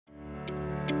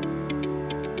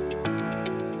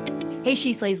Hey,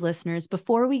 She Slays listeners,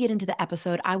 before we get into the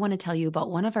episode, I want to tell you about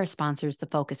one of our sponsors, the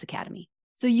Focus Academy.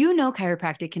 So you know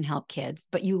chiropractic can help kids,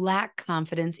 but you lack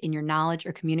confidence in your knowledge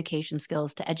or communication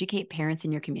skills to educate parents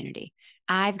in your community.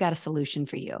 I've got a solution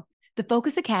for you. The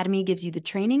Focus Academy gives you the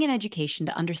training and education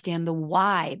to understand the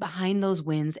why behind those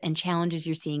wins and challenges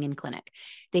you're seeing in clinic.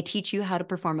 They teach you how to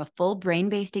perform a full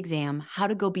brain-based exam, how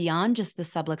to go beyond just the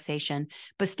subluxation,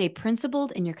 but stay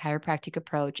principled in your chiropractic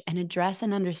approach and address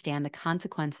and understand the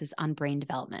consequences on brain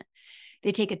development.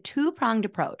 They take a two-pronged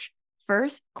approach.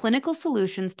 First, clinical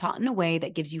solutions taught in a way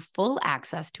that gives you full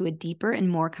access to a deeper and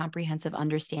more comprehensive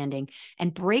understanding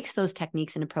and breaks those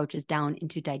techniques and approaches down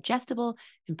into digestible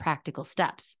and practical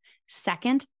steps.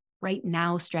 Second, right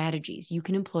now strategies you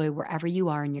can employ wherever you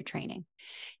are in your training.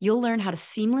 You'll learn how to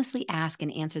seamlessly ask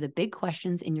and answer the big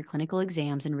questions in your clinical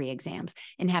exams and re-exams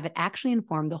and have it actually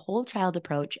inform the whole child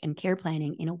approach and care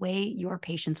planning in a way your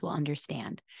patients will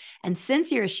understand. And since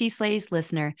you're a She Slays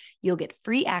listener, you'll get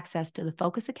free access to the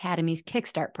Focus Academy's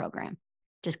Kickstart program.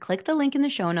 Just click the link in the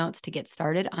show notes to get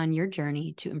started on your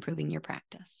journey to improving your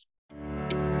practice.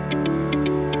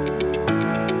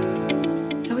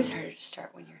 It's always harder to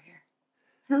start when you're here.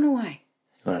 I don't know why.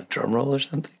 You want a drum roll or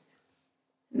something?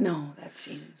 No, that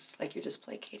seems like you're just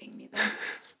placating me then.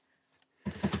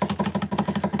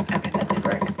 Okay, that did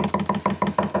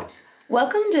work.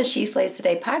 Welcome to She Slays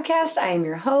Today podcast. I am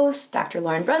your host, Dr.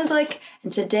 Lauren Brunslick,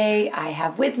 and today I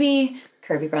have with me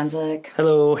Kirby Brunslick.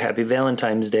 Hello, happy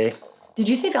Valentine's Day. Did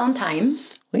you say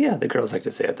Valentine's? Well, yeah, the girls like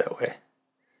to say it that way.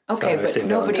 Okay, but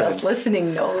nobody else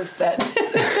listening knows that.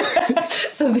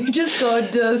 So they just go,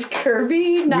 does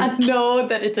Kirby not know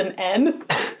that it's an N?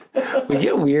 We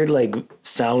get weird, like,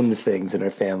 sound things in our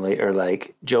family, or,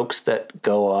 like, jokes that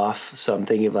go off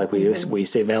something. Like, we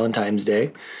say Valentine's Day.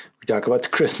 We talk about the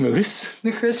Christmas.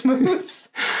 The Christmas.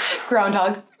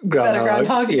 Groundhog. Is Groundhog. that a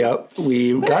groundhog? Yep.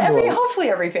 Hopefully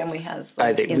every family has,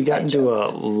 like, I think we got into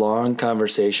jokes. a long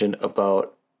conversation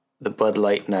about the Bud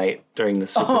Light night during the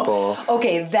Super Bowl.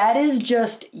 Okay, that is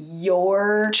just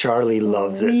your Charlie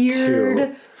loves weird. it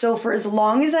too. So for as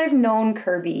long as I've known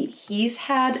Kirby, he's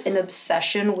had an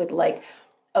obsession with like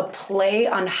a play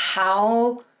on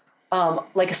how,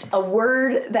 like a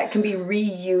word that can be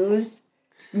reused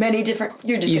many different.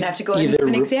 You're just gonna have to go and give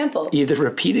an example. Either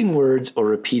repeating words or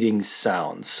repeating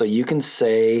sounds. So you can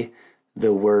say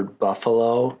the word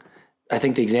buffalo. I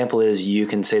think the example is you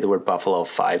can say the word buffalo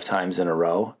 5 times in a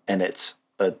row, and it's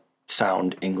a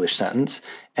sound English sentence.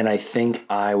 And I think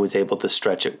I was able to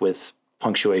stretch it with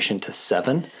punctuation to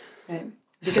 7. Right.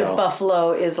 Because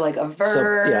buffalo is like a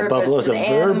verb. Buffalo is a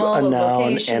verb, a noun,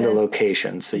 location. and a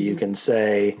location. So you can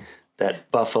say that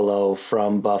buffalo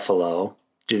from buffalo,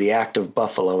 do the act of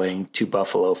buffaloing to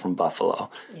buffalo from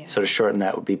buffalo. Yeah. So to shorten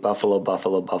that would be buffalo,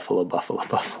 buffalo, buffalo, buffalo,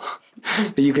 buffalo.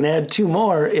 But you can add 2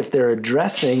 more if they're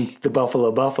addressing the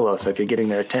buffalo, buffalo. So if you're getting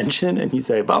their attention and you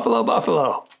say buffalo,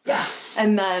 buffalo. Yeah.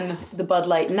 And then the Bud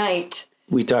Light night.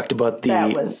 We talked about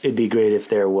it'd be great if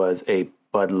there was a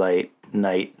Bud Light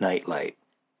night light.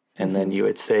 And then you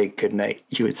would say good night.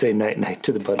 You would say night night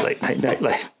to the Bud Light night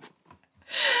light.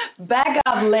 Back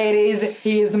up, ladies.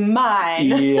 He's mine.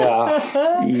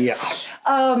 Yeah.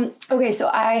 Okay, so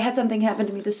I had something happen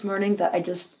to me this morning that I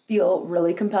just feel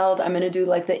really compelled. I'm going to do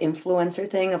like the influencer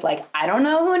thing of like, I don't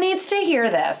know who needs to hear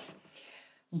this,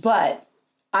 but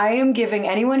I am giving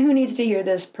anyone who needs to hear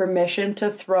this permission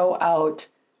to throw out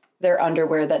their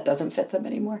underwear that doesn't fit them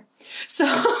anymore. So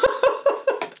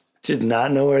Did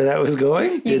not know where that was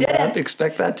going. Did not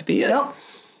expect that to be it. Nope.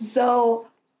 So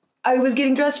I was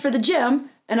getting dressed for the gym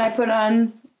and I put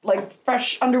on like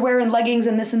fresh underwear and leggings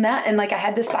and this and that. And like I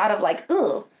had this thought of like,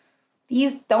 ugh,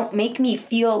 these don't make me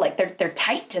feel like they're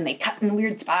tight and they cut in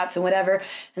weird spots and whatever.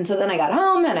 And so then I got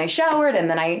home and I showered and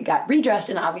then I got redressed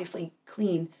and obviously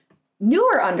clean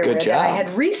newer underwear that I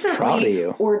had recently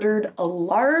ordered a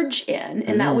large in.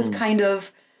 And that was kind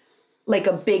of like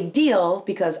a big deal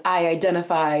because I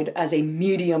identified as a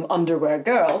medium underwear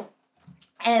girl.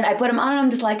 And I put them on and I'm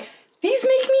just like, these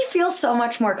make me feel so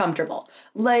much more comfortable.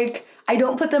 Like, I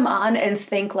don't put them on and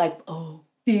think like, oh,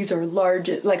 these are large.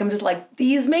 Like, I'm just like,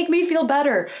 these make me feel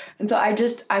better. And so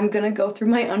I'm going to go through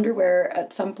my underwear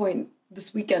at some point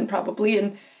this weekend probably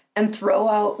and throw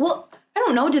out, well, I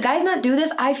don't know. Do guys not do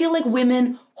this? I feel like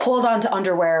women hold on to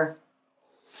underwear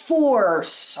for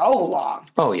so long.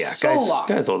 Oh, yeah.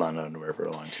 Guys hold on to underwear for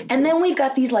a long time. And then we've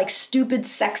got these like stupid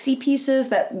sexy pieces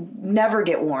that never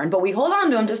get worn, but we hold on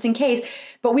to them just in case,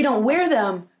 but we don't wear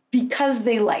them because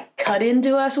they like cut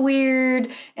into us weird.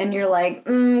 And you're like,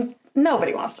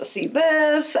 nobody wants to see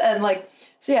this. And like,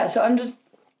 so yeah,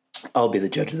 I'll be the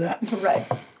judge of that. Right.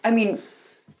 I mean,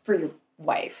 for your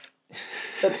wife.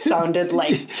 That sounded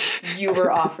like you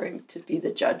were offering to be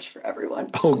the judge for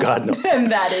everyone. Oh, God, no.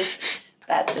 And that's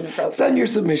inappropriate. Send your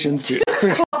submissions to.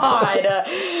 God.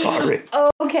 Sorry.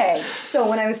 Okay. So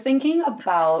when I was thinking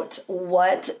about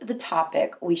what the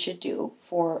topic we should do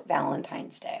for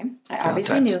Valentine's Day, I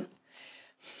obviously knew.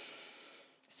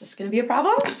 Is this going to be a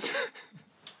problem?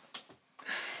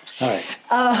 All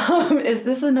right. Is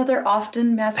this another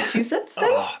Austin, Massachusetts thing?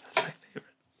 Oh, that's my favorite.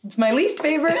 It's my least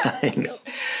favorite. I know.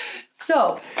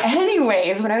 So,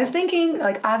 anyways, when I was thinking,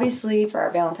 like, obviously for our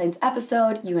Valentine's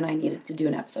episode, you and I needed to do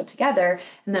an episode together.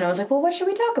 And then I was like, well, what should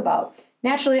we talk about?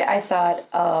 Naturally, I thought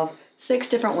of 6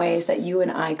 different ways that you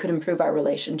and I could improve our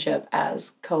relationship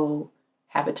as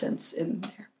cohabitants in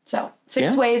there. So,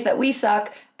 6 ways that we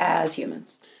suck as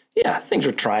humans. Yeah, things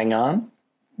we're trying on.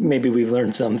 Maybe we've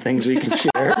learned some things we can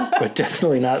share, but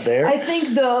definitely not there. I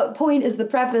think the point is the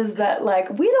preface that, like,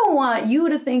 we don't want you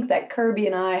to think that Kirby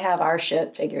and I have our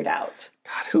shit figured out.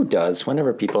 God, who does?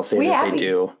 Whenever people say they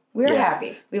do. We're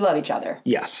happy. We love each other.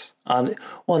 Yes. And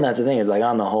that's the thing is, like,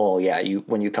 on the whole, yeah,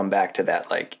 when you come back to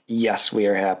that, like, yes, we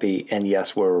are happy and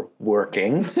yes, we're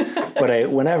working.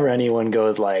 But whenever anyone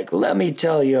goes like, let me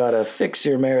tell you how to fix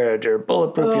your marriage or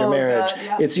bulletproof your marriage, God,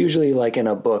 yeah. It's usually like in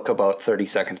a book about 30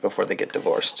 seconds before they get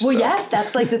divorced. Well, yes,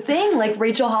 that's like the thing. Like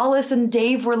Rachel Hollis and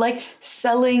Dave were like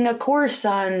selling a course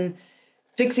on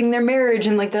fixing their marriage.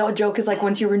 And like the joke is like,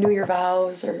 once you renew your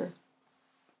vows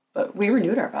but we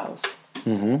renewed our vows.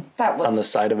 Mm-hmm. That was on the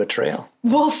side of a trail.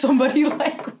 Well, somebody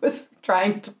like was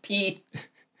trying to pee.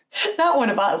 Not one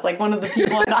of us, like one of the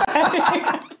people in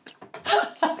the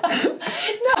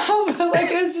No, but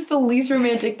like it was just the least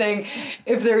romantic thing.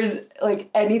 If there was like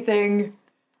anything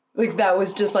like that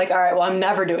was just like, all right, well, I'm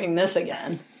never doing this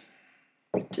again.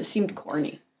 It just seemed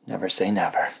corny. Never say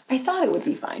never. I thought it would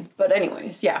be fine. But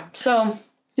anyways, yeah. So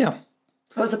yeah.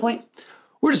 What was the point?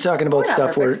 We're just talking about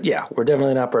stuff where, perfect. we're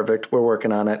definitely not perfect. We're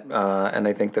working on it. And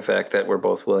I think the fact that we're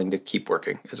both willing to keep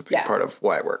working is a big part of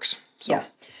why it works. So. Yeah.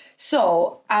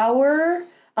 So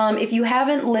if you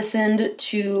haven't listened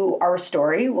to our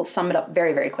story, we'll sum it up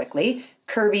very, very quickly.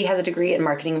 Kirby has a degree in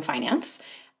marketing and finance.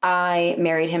 I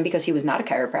married him because he was not a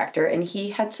chiropractor and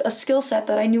he had a skill set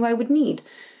that I knew I would need.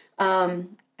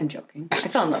 I'm joking. I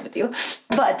fell in love with you.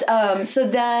 But so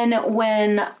then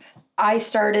when we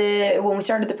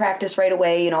started the practice right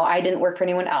away, I didn't work for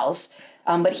anyone else,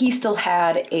 but he still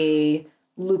had a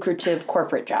lucrative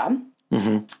corporate job.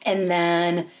 Mm-hmm. And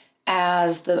then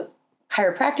as the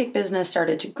chiropractic business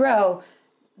started to grow,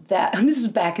 this was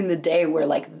back in the day where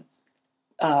like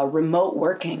remote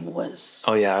working was...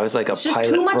 Oh yeah, it was like a just pilot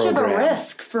too much program. of a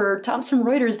risk for Thomson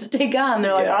Reuters to take on.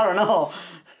 They're like, I don't know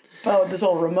about this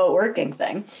whole remote working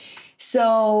thing.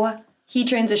 So he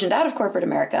transitioned out of corporate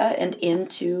America and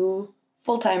into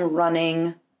full-time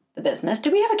running the business.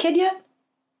 Did we have a kid yet?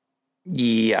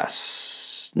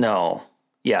 Yes. No.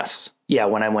 Yes. Yeah,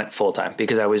 when I went full-time,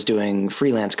 because I was doing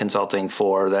freelance consulting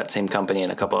for that same company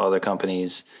and a couple other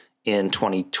companies in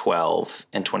 2012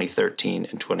 and 2013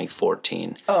 and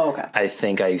 2014. Oh, okay. I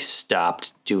think I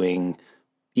stopped doing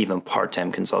even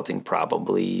part-time consulting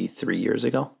probably 3 years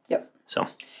ago. Yep.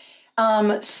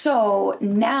 So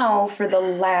now for the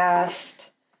last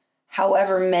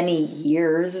however many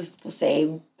years, we'll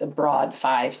say the broad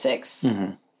 5, 6,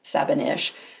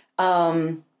 7-ish,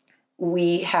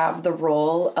 we have the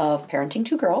role of parenting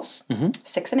 2 girls,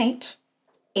 6 and 8,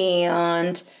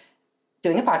 and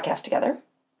doing a podcast together.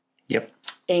 Yep.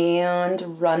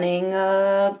 And running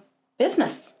a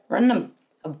business, a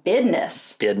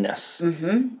business. Business.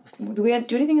 Mm-hmm. Do we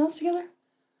do anything else together?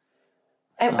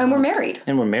 And we're married.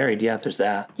 And we're married. Yeah, there's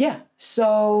that. Yeah.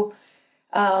 So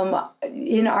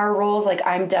in our roles, like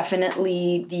I'm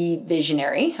definitely the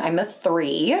visionary. I'm a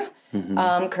 3.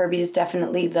 Kirby is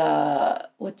definitely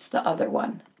what's the other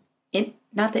one?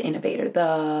 Not the innovator,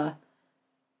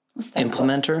 what's that?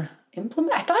 Implementer?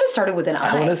 I thought it started with an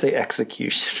I. I want to say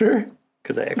executioner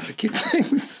because I execute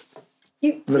things.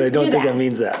 But I don't think that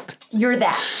means that. You're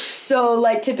that. So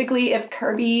like typically if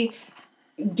Kirby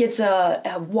gets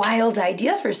a wild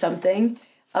idea for something,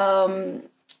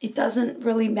 it doesn't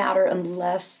really matter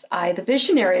unless I, the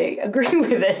visionary, agree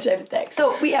with it type of thing.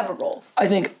 So we have roles. I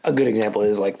think a good example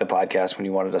is like the podcast. When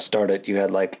you wanted to start it, you had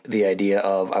like the idea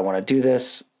of, I want to do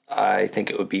this. I think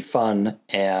it would be fun.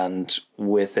 And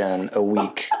within a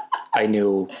week, I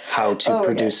knew how to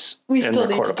produce and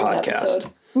record a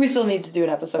podcast. We still need to do an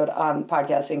episode on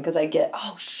podcasting because I get,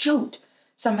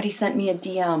 somebody sent me a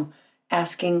DM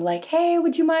asking like, hey,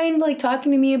 would you mind like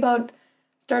talking to me about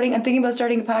I'm thinking about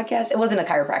starting a podcast. It wasn't a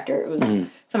chiropractor. It was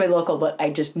somebody local, but I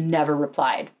just never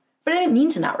replied. But I didn't mean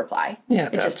to not reply. Yeah,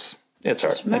 It's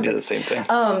hard. I do the same thing.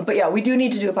 But yeah, we do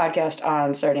need to do a podcast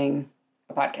on starting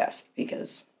a podcast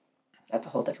because that's a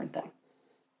whole different thing.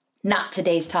 Not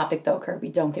today's topic, though, Kirby.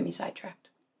 Don't get me sidetracked.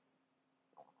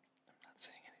 I'm not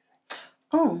saying anything.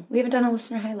 Oh, we haven't done a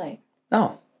listener highlight.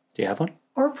 Oh, do you have one?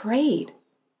 Or prayed.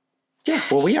 Yeah,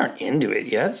 well, we aren't into it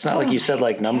yet. It's not like you said,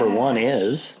 like, number one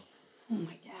is. Oh,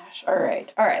 my gosh. All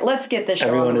right. Let's get this show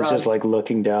Everyone on the is road. just, like,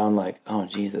 looking down, like, oh,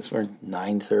 Jesus, we're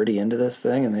 9:30 into this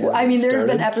thing. And there have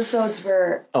been episodes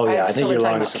where I think your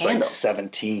longest is, like,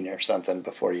 17 or something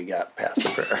before you got past the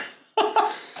prayer.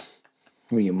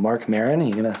 Were you Mark Maron? Are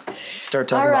you going to start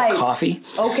talking about coffee?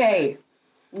 Okay.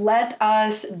 Let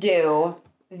us do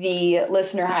the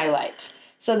listener highlight.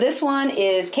 So this one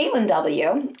is Caitlin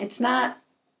W. It's not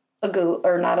a Google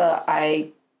or not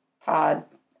a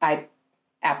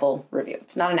Apple review.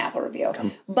 It's not an Apple review,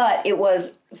 but it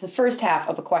was the first half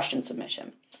of a question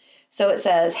submission. So it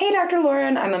says, "Hey, Dr.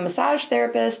 Lauren, I'm a massage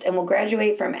therapist and will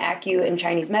graduate from Acu in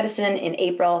Chinese medicine in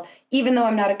April. Even though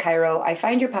I'm not a chiro, I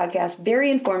find your podcast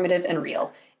very informative and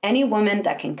real. Any woman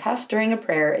that can cuss during a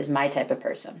prayer is my type of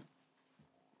person."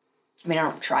 I mean, I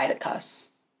don't try to cuss.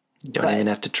 You don't even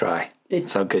have to try.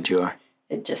 It's how good you are.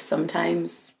 It just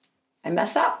sometimes I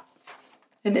mess up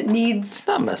and it needs... It's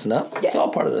not messing up. Yeah. It's all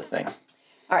part of the thing.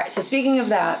 All right. So speaking of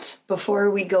that, before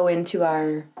we go into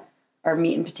our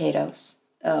meat and potatoes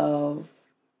of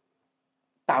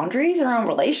boundaries around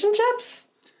relationships,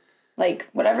 like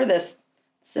whatever this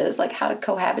is, like how to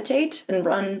cohabitate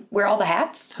and wear all the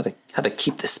hats. How to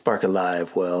keep the spark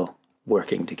alive while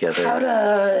working together.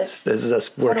 This is us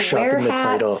workshopping the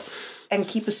title. And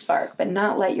keep a spark, but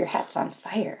not let your hats on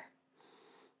fire.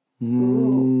 Ooh,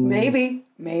 maybe.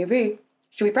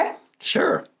 Should we pray?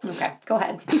 Sure. Okay, go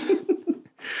ahead.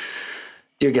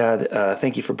 Dear God,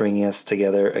 thank you for bringing us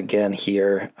together again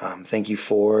here. Thank you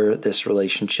for this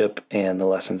relationship and the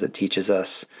lessons it teaches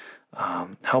us.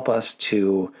 Help us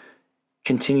to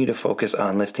continue to focus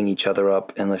on lifting each other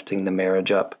up and lifting the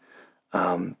marriage up,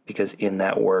 because in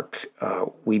that work,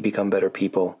 we become better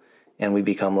people and we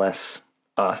become less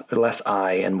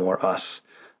I and more us,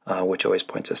 which always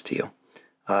points us to you.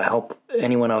 Help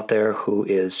anyone out there who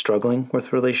is struggling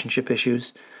with relationship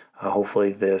issues.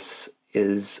 Hopefully this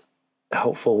is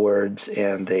helpful words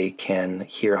and they can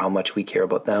hear how much we care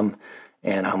about them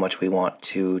and how much we want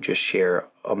to just share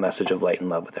a message of light and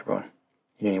love with everyone.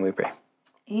 In your name we pray.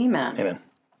 Amen. Amen.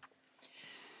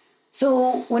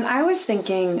 So when I was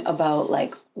thinking about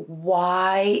like,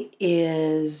 why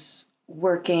is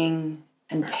working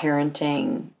and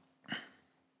parenting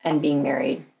and being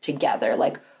married together,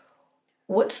 like,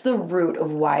 what's the root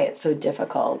of why it's so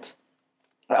difficult?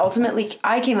 Ultimately,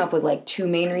 I came up with like two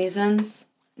main reasons,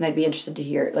 and I'd be interested to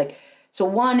hear. Like, so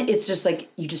one is just like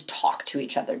you just talk to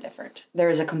each other different. There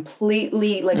is a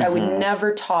completely I would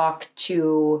never talk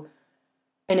to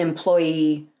an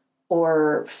employee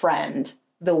or friend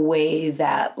the way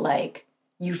that like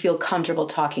you feel comfortable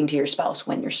talking to your spouse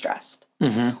when you're stressed,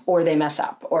 or they mess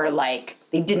up, or like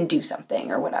they didn't do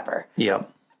something or whatever. Yeah.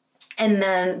 And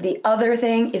then the other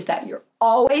thing is that you're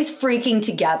always freaking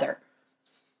together.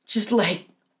 Just like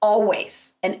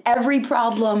always. And every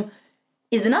problem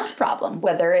is an us problem,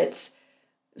 whether it's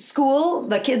school,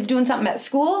 the kids doing something at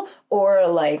school, or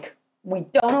like we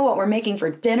don't know what we're making for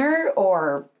dinner,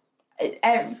 or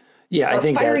I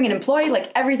think firing an employee. Like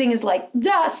everything is like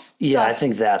dust. Yeah, I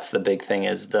think that's the big thing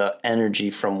is the energy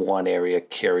from one area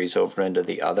carries over into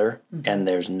the other, and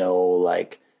there's no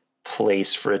like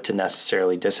place for it to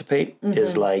necessarily dissipate.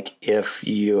 Is like if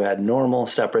you had normal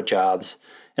separate jobs,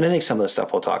 and I think some of the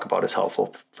stuff we'll talk about is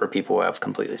helpful for people who have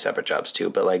completely separate jobs too,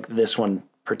 but like this one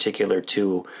particular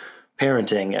to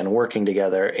parenting and working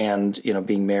together and, you know,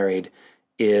 being married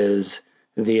is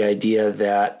the idea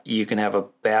that you can have a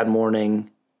bad morning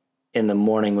in the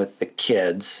morning with the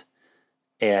kids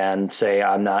and say,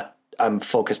 I'm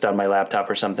focused on my laptop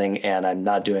or something and I'm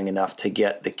not doing enough to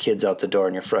get the kids out the door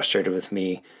and you're frustrated with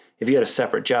me. If you had a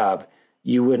separate job,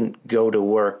 you wouldn't go to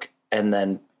work and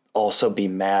then also be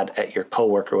mad at your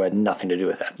coworker who had nothing to do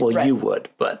with that. Well, you would,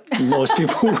 but most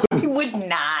people wouldn't. You would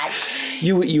not.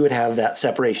 You would have that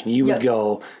separation. You would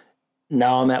go,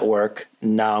 now I'm at work,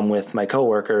 now I'm with my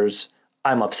coworkers.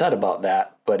 I'm upset about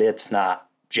that, but it's not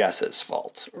Jess's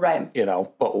fault. Right. You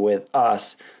know, but with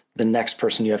us, the next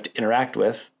person you have to interact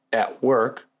with at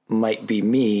work might be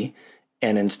me.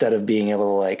 And instead of being able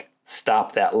to like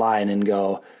stop that line and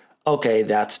go, okay,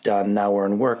 that's done. Now we're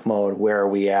in work mode. Where are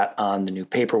we at on the new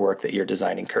paperwork that you're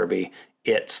designing, Kirby?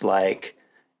 It's like,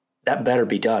 that better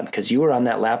be done because you were on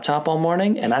that laptop all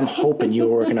morning and I'm hoping you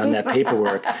were working on that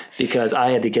paperwork because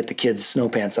I had to get the kids' snow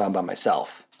pants on by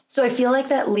myself. So I feel like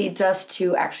that leads us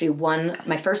to actually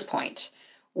my first point,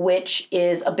 which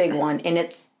is a big one, and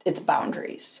it's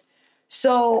boundaries.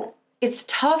 So it's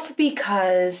tough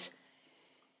because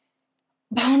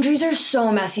boundaries are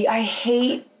so messy. I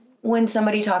hate when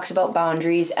somebody talks about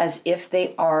boundaries as if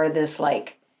they are this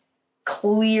like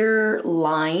clear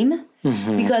line,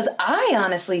 because I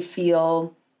honestly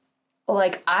feel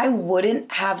like I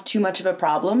wouldn't have too much of a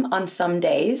problem on some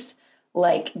days,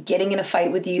 like getting in a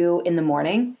fight with you in the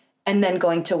morning and then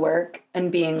going to work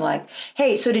and being like,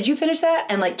 hey, so did you finish that?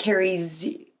 And like Carrie's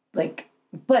like,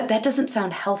 but that doesn't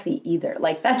sound healthy either.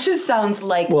 Like that just sounds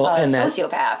like a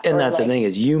sociopath. And that's like, the thing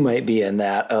is you might be in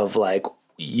that of like,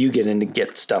 you get into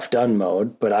get stuff done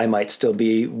mode, but I might still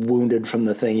be wounded from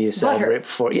the thing you said right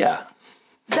before. Yeah.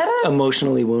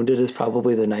 Emotionally wounded is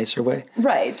probably the nicer way.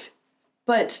 Right.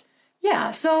 But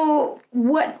yeah. So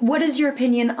what is your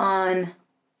opinion on,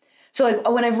 so like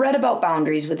when I've read about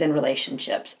boundaries within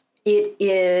relationships, it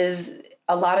is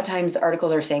a lot of times the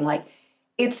articles are saying like,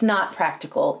 it's not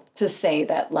practical to say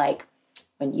that like,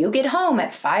 when you get home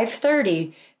at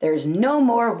 5:30, there's no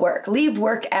more work, leave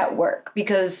work at work,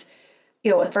 because, you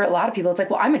know, for a lot of people, it's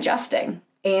like, well, I'm adjusting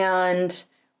and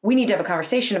we need to have a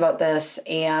conversation about this,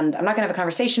 and I'm not going to have a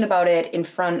conversation about it in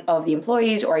front of the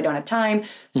employees, or I don't have time.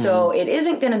 So it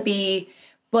isn't going to be,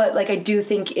 but like, I do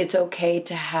think it's okay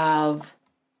to have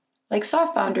like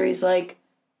soft boundaries, like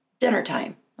dinner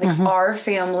time. Like our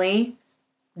family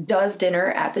does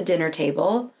dinner at the dinner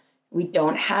table. We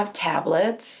don't have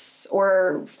tablets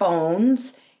or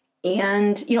phones.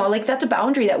 And, you know, like that's a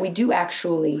boundary that we do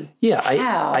actually have.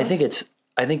 I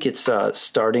think it's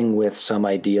starting with some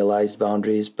idealized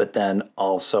boundaries, but then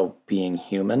also being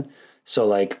human. So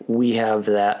like we have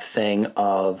that thing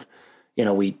of, you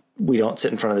know, we don't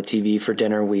sit in front of the TV for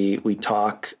dinner. We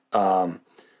talk. But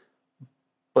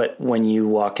when you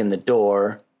walk in the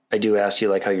door, I do ask you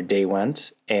like how your day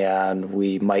went, and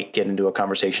we might get into a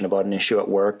conversation about an issue at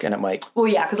work, and it might. Well,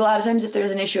 yeah, because a lot of times if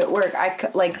there's an issue at work,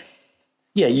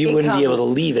 you wouldn't be able to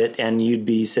leave it, and you'd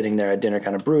be sitting there at dinner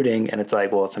kind of brooding, and it's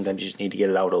like, well, sometimes you just need to get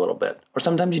it out a little bit. Or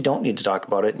sometimes you don't need to talk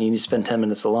about it, and you need to spend 10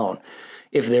 minutes alone.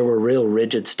 If there were real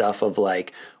rigid stuff of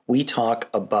like, we talk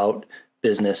about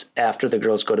business after the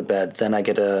girls go to bed, then I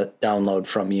get a download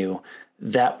from you,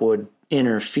 that would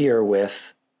interfere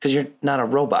with, because you're not a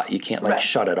robot. You can't like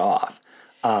shut it off.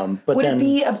 But would it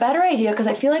be a better idea? Because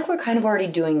I feel like we're kind of already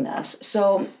doing this.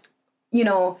 So, you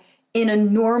know, in a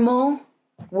normal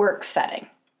work setting,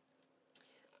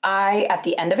 I, at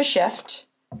the end of a shift,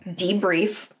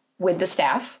 debrief with the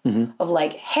staff of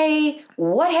like, hey,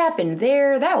 what happened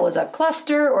there? That was a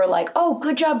cluster. Or like, oh,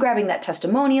 good job grabbing that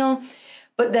testimonial.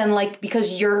 But then like,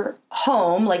 because you're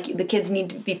home, like the kids need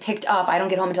to be picked up. I don't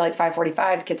get home until like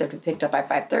 5:45. The kids have to be picked up by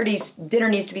 5:30. Dinner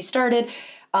needs to be started.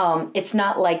 It's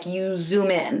not like you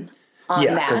zoom in on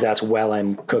that. Yeah, because that's while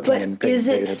I'm cooking. But and is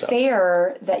it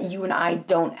fair that you and I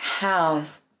don't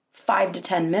have 5 to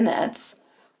 10 minutes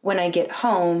when I get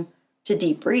home to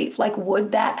debrief? Like,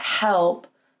 would that help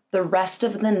the rest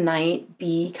of the night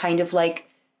be kind of like,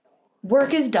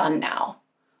 work is done now?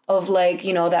 Of like,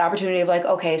 you know, that opportunity of like,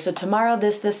 okay, so tomorrow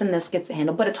this, and this gets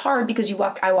handled. But it's hard because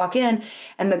I walk in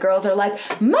and the girls are like,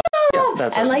 Mom! Yeah,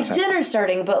 and like dinner's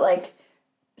starting. But like,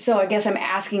 so I guess I'm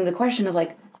asking the question of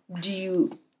like,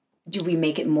 do we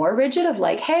make it more rigid of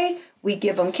like, hey, we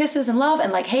give them kisses and love,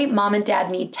 and like, hey, mom and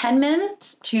dad need 10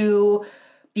 minutes to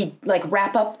be like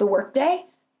wrap up the workday,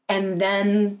 and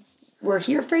then we're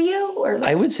here for you? Or like,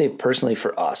 I would say personally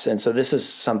for us, and so this is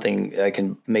something I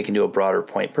can make into a broader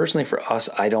point. Personally for us,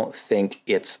 I don't think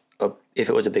if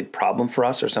it was a big problem for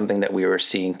us or something that we were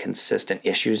seeing consistent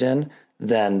issues in,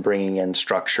 then bringing in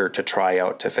structure to try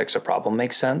out to fix a problem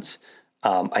makes sense.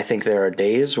 I think there are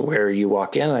days where you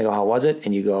walk in and I go, how was it?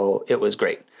 And you go, it was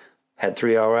great. Had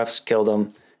 3 RFs, killed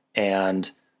them, and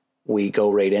we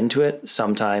go right into it.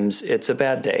 Sometimes it's a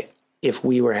bad day. If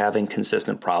we were having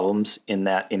consistent problems in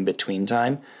that in-between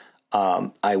time,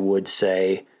 I would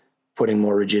say putting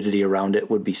more rigidity around it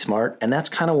would be smart. And that's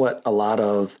kind of what a lot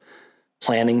of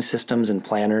planning systems and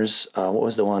planners, what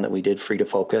was the one that we did, Free to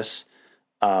Focus?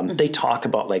 They talk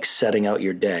about like setting out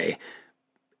your day.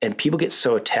 And people get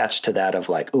so attached to that of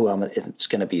like, oh, it's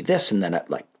going to be this. And then at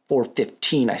like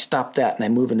 4:15, I stop that and I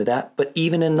move into that. But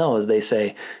even in those, they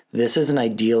say this is an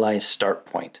idealized start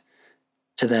point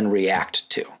to then react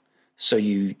to. So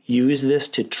you use this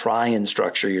to try and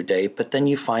structure your day, but then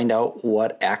you find out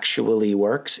what actually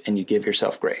works and you give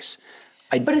yourself grace.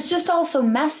 But it's just also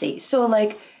messy. So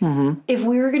like, if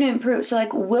we were going to improve, so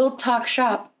like we'll talk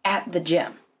shop at the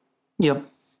gym. Yep.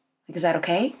 Like, is that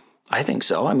okay? I think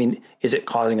so. I mean, is it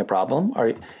causing a problem?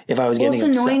 Or if I was getting it's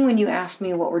annoying when you ask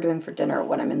me what we're doing for dinner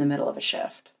when I'm in the middle of a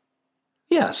shift.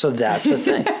 Yeah, so that's a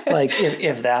thing. Like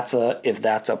if that's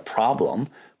a problem,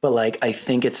 but like I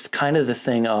think it's kind of the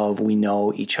thing of we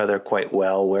know each other quite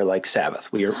well. Where like Sabbath,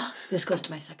 This goes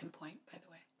to my second point, by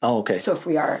the way. Oh, okay. So if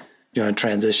we are, do you want to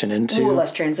transition into? Well,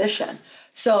 let's transition.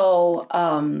 So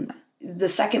the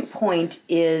second point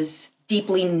is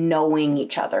deeply knowing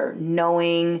each other,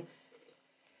 knowing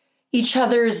each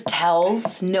other's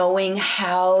tells, knowing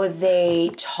how they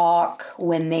talk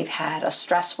when they've had a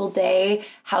stressful day,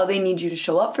 how they need you to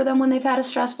show up for them when they've had a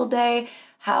stressful day,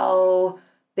 how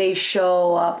they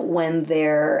show up when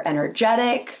they're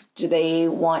energetic. Do they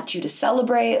want you to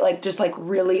celebrate? Like just like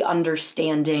really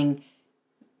understanding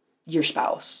your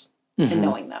spouse and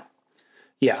knowing them.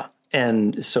 Yeah.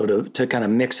 And so to kind of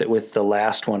mix it with the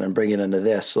last one and bring it into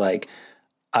this, like,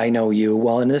 I know you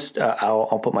well in this,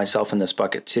 I'll put myself in this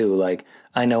bucket too. Like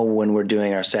I know when we're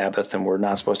doing our Sabbath and we're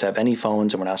not supposed to have any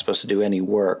phones and we're not supposed to do any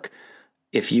work.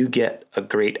 If you get a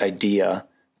great idea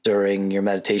during your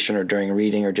meditation or during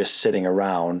reading or just sitting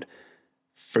around,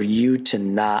 for you to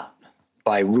not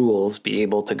by rules be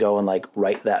able to go and like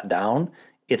write that down,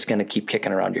 it's going to keep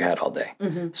kicking around your head all day.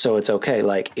 So it's okay.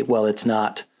 Like, it's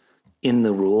not in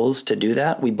the rules to do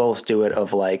that. We both do it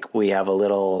of like, we have a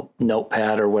little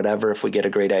notepad or whatever. If we get a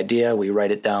great idea, we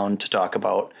write it down to talk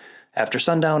about after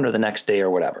sundown or the next day or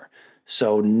whatever.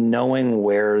 So knowing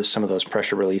where some of those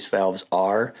pressure release valves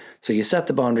are, so you set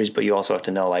the boundaries, but you also have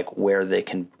to know like where they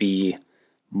can be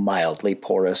mildly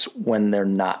porous when they're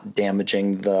not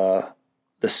damaging the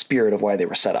spirit of why they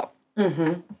were set up.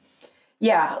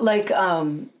 Yeah. Like,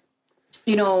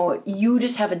 you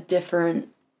just have a different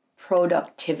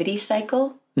productivity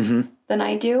cycle than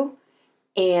I do.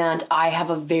 And I have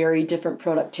a very different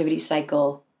productivity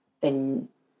cycle than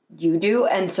you do.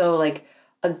 And so like,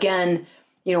 again,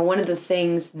 one of the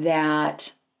things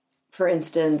that, for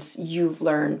instance, you've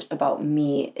learned about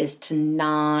me is to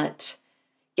not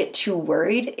get too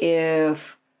worried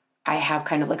if I have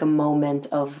kind of like a moment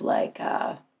of like,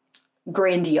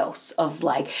 grandiose of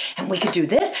like, and we could do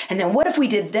this. And then what if we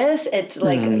did this? It's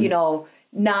like,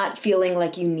 not feeling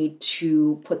like you need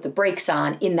to put the brakes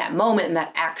on in that moment. And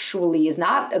that actually is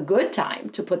not a good time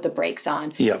to put the brakes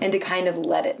on and to kind of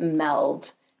let it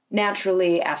meld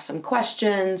naturally, ask some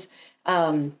questions.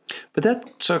 But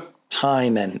that took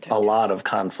time and a lot of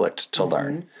conflict to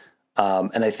learn.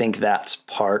 And I think that's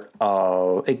part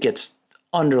of it. Gets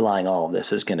underlying all of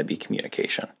this is going to be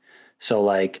communication. So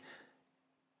like,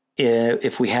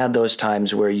 if we had those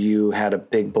times where you had a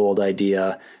big, bold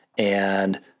idea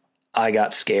and I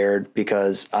got scared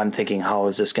because I'm thinking, how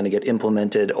is this going to get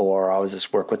implemented, or how does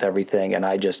this work with everything? And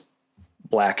I just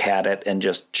black hat it and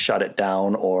just shut it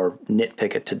down or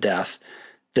nitpick it to death.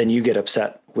 Then you get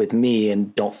upset with me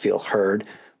and don't feel heard.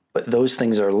 But those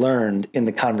things are learned in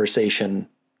the conversation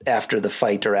after the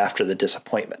fight or after the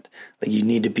disappointment. Like you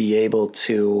need to be able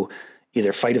to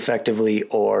either fight effectively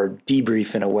or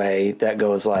debrief in a way that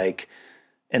goes like,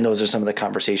 and those are some of the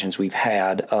conversations we've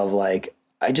had of like,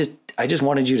 I just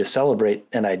wanted you to celebrate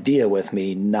an idea with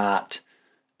me, not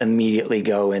immediately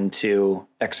go into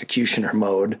executioner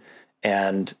mode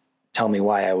and tell me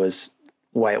why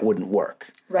it wouldn't work.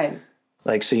 Right.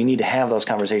 Like, so you need to have those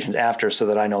conversations after so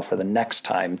that I know for the next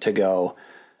time to go,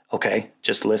 okay,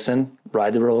 just listen,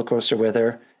 ride the roller coaster with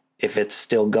her. If it's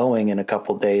still going in a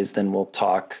couple days, then we'll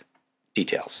talk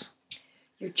details.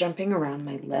 You're jumping around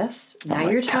my list. Now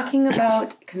you're talking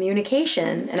about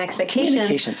communication and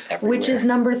expectations, which is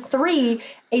number 3.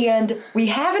 And we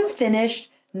haven't finished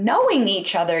knowing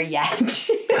each other yet.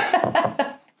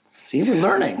 See, we're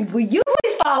learning. Will you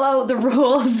please follow the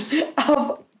rules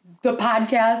of the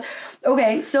podcast?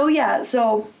 Okay,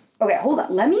 okay, hold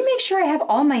on. Let me make sure I have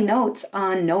all my notes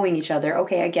on knowing each other.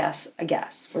 Okay, I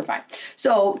guess we're fine.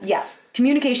 So yes,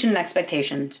 communication and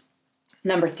expectations.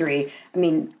 Number 3. I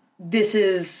mean, this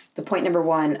is the point number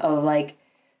 1 of like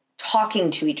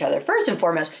talking to each other. First and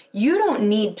foremost, you don't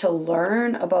need to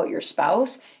learn about your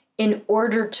spouse in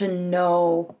order to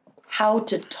know how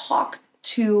to talk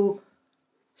to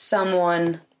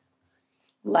someone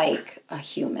like a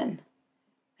human.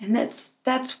 And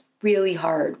that's really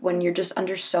hard when you're just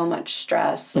under so much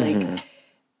stress. Like,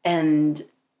 and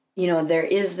there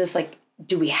is this like,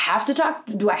 do we have to talk?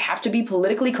 Do I have to be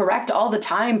politically correct all the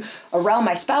time around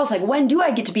my spouse? Like, when do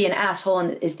I get to be an asshole?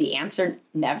 And is the answer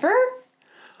never?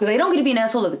 Because I don't get to be an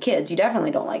asshole to the kids. You definitely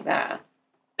don't like that.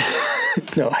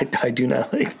 No, I do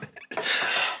not like that.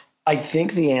 I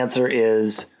think the answer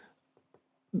is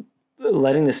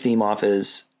letting the steam off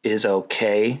is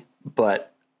okay,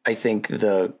 but I think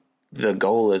the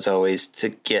goal is always to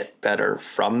get better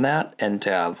from that and to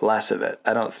have less of it.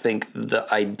 I don't think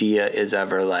the idea is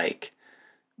ever like,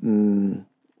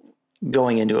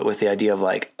 going into it with the idea of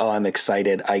like, oh, I'm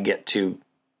excited, I get to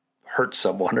hurt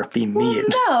someone or be mean.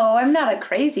 Well, no, I'm not a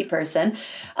crazy person.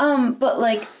 But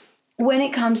like when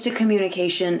it comes to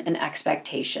communication and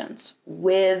expectations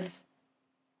with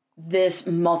this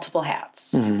multiple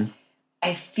hats,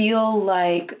 I feel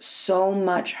like so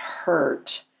much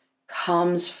hurt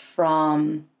comes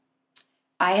from,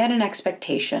 I had an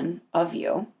expectation of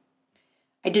you.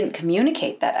 I didn't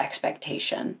communicate that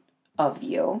expectation of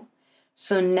you.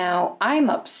 So now I'm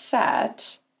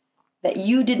upset that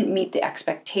you didn't meet the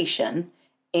expectation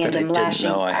and I'm lashing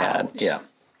out. I had. Yeah.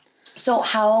 So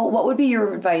what would be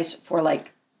your advice for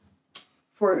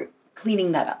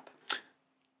cleaning that up?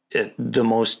 The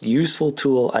most useful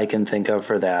tool I can think of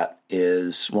for that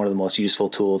is one of the most useful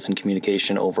tools in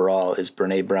communication overall is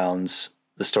Brene Brown's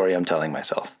The Story I'm Telling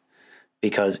Myself,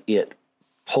 because it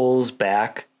pulls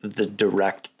back the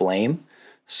direct blame.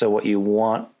 So what you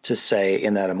want to say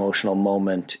in that emotional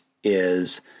moment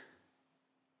is,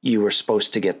 you were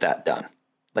supposed to get that done.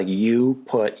 Like, you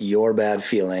put your bad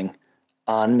feeling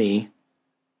on me.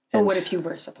 But what if you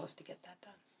were supposed to get that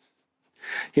done?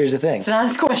 Here's the thing. It's an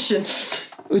honest question.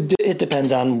 It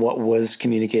depends on what was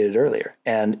communicated earlier.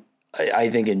 And I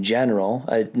think in general,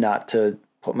 not to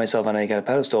put myself on any kind of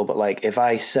pedestal, but like if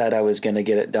I said I was going to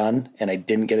get it done and I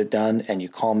didn't get it done and you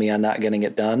call me on not getting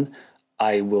it done,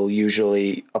 I will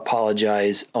usually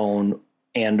apologize, own,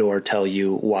 and or tell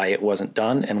you why it wasn't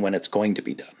done and when it's going to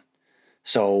be done.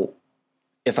 So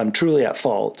if I'm truly at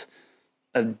fault,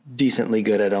 I'm decently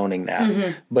good at owning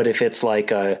that. But if it's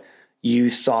like you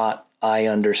thought I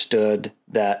understood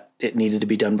that it needed to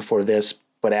be done before this,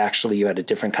 but actually you had a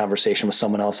different conversation with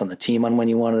someone else on the team on when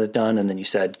you wanted it done, and then you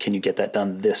said, can you get that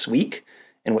done this week?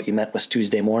 And what you meant was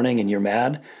Tuesday morning, and you're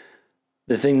mad.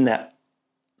 The thing that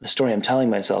The Story I'm Telling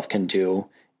Myself can do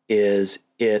is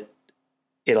it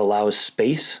allows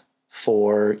space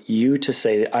for you to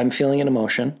say, I'm feeling an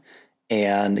emotion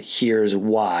and here's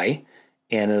why.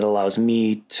 And it allows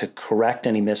me to correct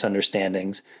any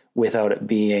misunderstandings without it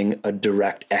being a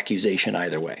direct accusation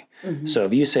either way. So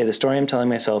if you say the story I'm telling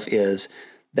myself is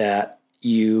that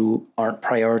you aren't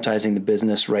prioritizing the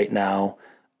business right now,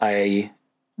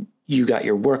 you got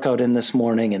your workout in this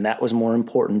morning and that was more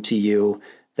important to you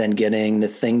than getting the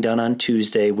thing done on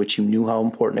Tuesday, which you knew how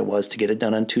important it was to get it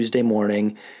done on Tuesday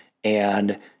morning,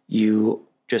 and you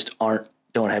just don't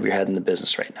have your head in the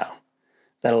business right now.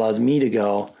 That allows me to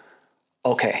go,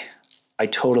 okay, I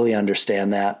totally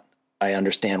understand that. I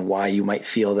understand why you might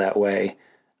feel that way.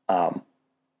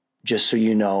 Just so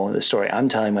you know, the story I'm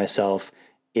telling myself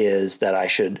is that I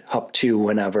should hop to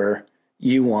whenever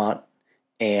you want,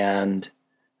 and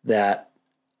that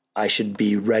I should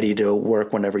be ready to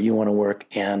work whenever you want to work,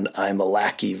 and I'm a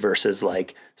lackey versus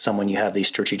like someone you have these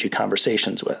strategic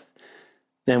conversations with.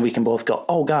 Then we can both go,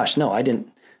 oh gosh, no, I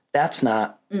didn't, that's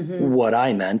not what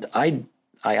I meant. I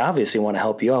obviously want to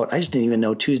help you out. I just didn't even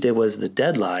know Tuesday was the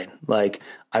deadline. Like,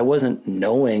 I wasn't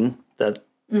knowing that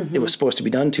it was supposed to be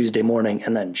done Tuesday morning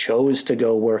and then chose to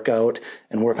go work out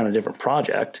and work on a different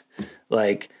project.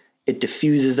 Like, it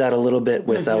diffuses that a little bit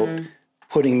without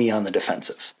putting me on the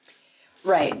defensive.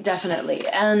 Right, definitely.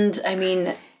 And I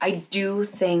mean, I do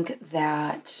think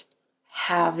that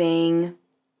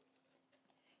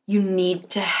you need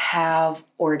to have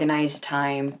organized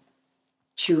time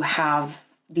to have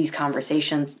these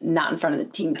conversations, not in front of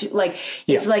the team too. Like,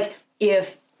 it's like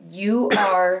if you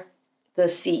are the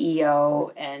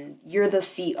CEO and you're the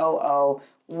COO,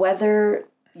 whether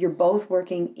you're both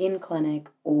working in clinic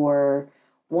or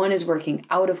one is working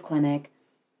out of clinic,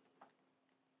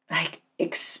 like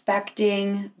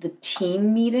expecting the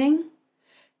team meeting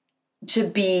to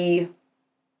be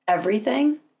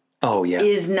everything. Oh, yeah.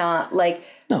 Is not like...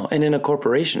 No, and in a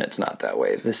corporation, it's not that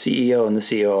way. The CEO and the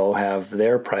COO have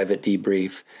their private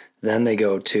debrief. Then they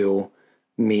go to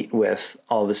meet with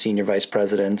all the senior vice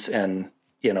presidents and,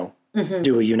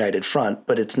 do a united front.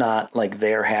 But it's not like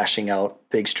they're hashing out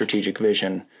big strategic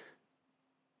vision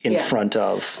in front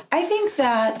of... I think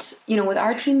that, with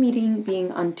our team meeting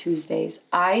being on Tuesdays,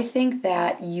 I think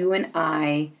that you and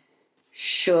I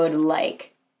should,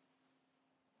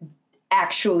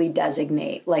 actually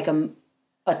designate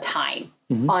a time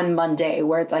on Monday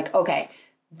where it's like, okay,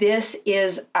 this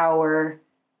is our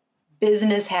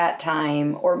business hat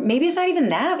time, or maybe it's not even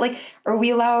that. Like, are we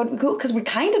allowed, because we're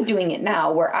kind of doing it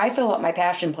now where I fill out my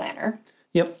passion planner.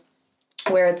 Yep.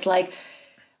 Where it's like,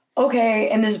 okay,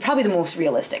 and this is probably the most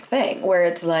realistic thing where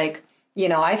it's like,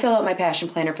 I fill out my passion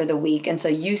planner for the week. And so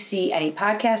you see any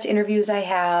podcast interviews I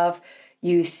have,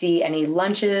 you see any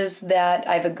lunches that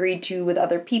I've agreed to with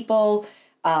other people.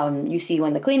 You see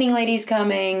when the cleaning lady's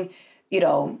coming,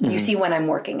 you see when I'm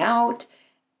working out.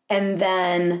 And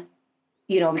then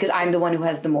because I'm the one who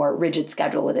has the more rigid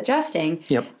schedule with adjusting.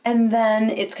 Yep. And then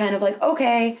it's kind of like,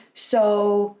 okay,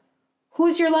 so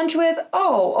who's your lunch with?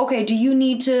 Oh, okay. Do you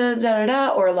need to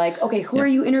da-da-da? Or like, okay, who are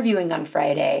you interviewing on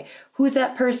Friday? Who's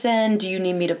that person? Do you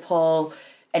need me to pull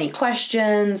any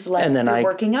questions? Like, and then you're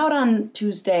working out on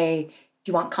Tuesday. Do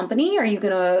you want company? Are you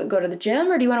going to go to the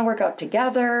gym or do you want to work out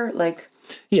together? Like,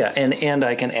 yeah. And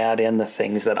I can add in the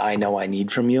things that I know I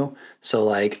need from you. So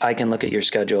like I can look at your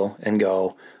schedule and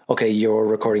go, okay, you're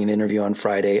recording an interview on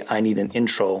Friday. I need an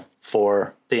intro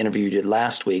for the interview you did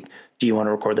last week. Do you want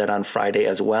to record that on Friday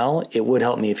as well? It would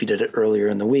help me if you did it earlier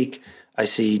in the week. I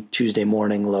see Tuesday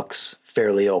morning looks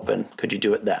fairly open. Could you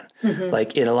do it then? Mm-hmm.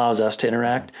 Like it allows us to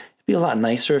interact. It'd be a lot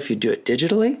nicer if you do it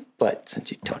digitally, but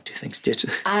since you don't do things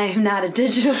digitally. I'm not a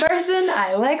digital person.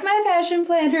 I like my passion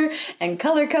planner and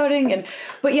color coding.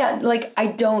 But yeah, like I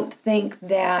don't think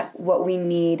that what we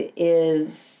need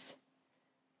is,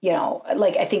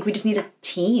 like I think we just need a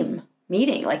team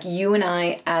meeting. Like you and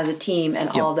I as a team and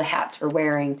all the hats we're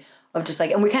wearing of just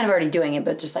like, and we're kind of already doing it,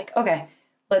 but just like, okay,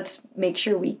 let's make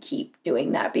sure we keep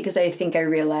doing that because I think I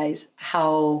realize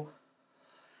how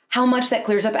much that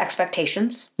clears up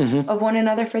expectations of one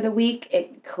another for the week.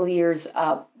 It clears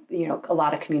up, a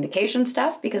lot of communication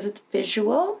stuff because it's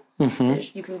visual.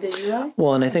 Mm-hmm. You can visualize.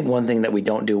 Well, and I think one thing that we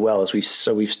don't do well is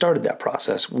we've started that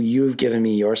process. You've given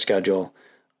me your schedule.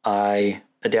 I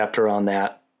adapt around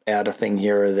that, add a thing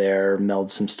here or there,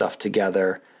 meld some stuff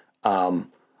together.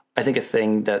 I think a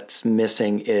thing that's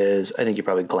missing is I think you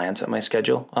probably glance at my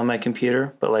schedule on my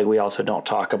computer, but like we also don't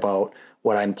talk about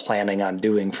what I'm planning on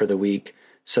doing for the week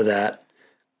so that,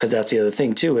 because that's the other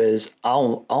thing too, is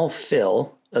I'll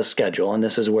fill a schedule. And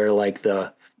this is where like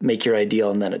the make your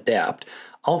ideal and then adapt.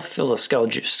 I'll fill a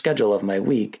schedule of my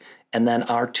week and then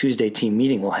our Tuesday team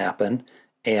meeting will happen.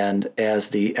 And as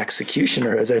the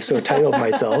executioner, as I've so titled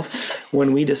myself,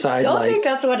 when we decide don't think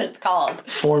that's what it's called.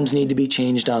 Forms need to be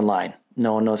changed online.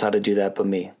 No one knows how to do that but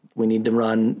me. We need to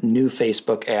run new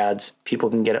Facebook ads. People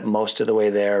can get it most of the way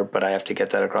there, but I have to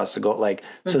get that across the goal. Like,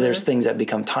 so there's things that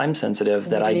become time sensitive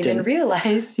that I didn't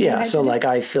realize. Yeah. So like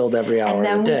I filled every hour of the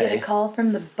day. And then we get a call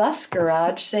from the bus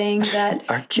garage saying that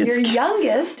your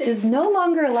youngest is no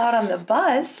longer allowed on the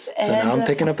bus. So now I'm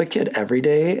picking up a kid every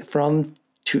day from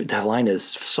that line is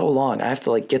so long. I have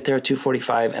to like get there at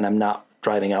 2:45 and I'm not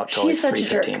driving out till like 3:15. She's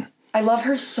such a jerk. I love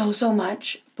her so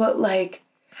much, but like,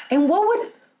 and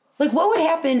what would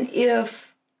happen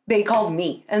if they called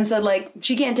me and said like,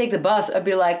 she can't take the bus? I'd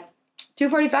be like,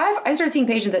 2:45? I start seeing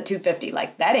patients at 2:50.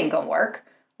 Like that ain't gonna work.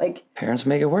 Like parents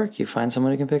make it work. You find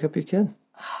someone who can pick up your kid.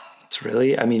 It's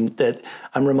really, that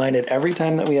I'm reminded every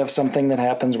time that we have something that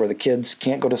happens where the kids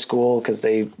can't go to school because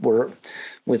they were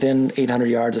within 800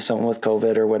 yards of someone with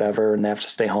COVID or whatever, and they have to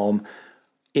stay home.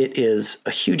 It is a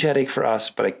huge headache for us,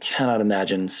 but I cannot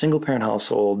imagine single parent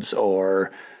households or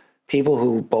people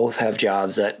who both have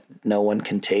jobs that no one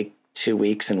can take 2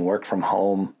 weeks and work from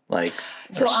home. Like,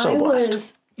 so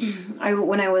blessed.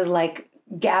 When I was like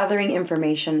gathering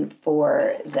information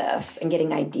for this and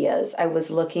getting ideas, I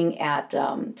was looking at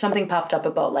something popped up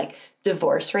about like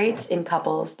divorce rates in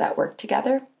couples that work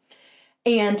together.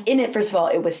 And in it, first of all,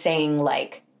 it was saying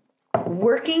like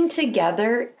working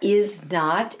together is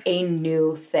not a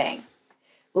new thing.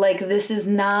 Like, this is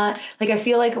not, like, I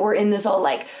feel like we're in this all,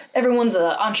 like, everyone's an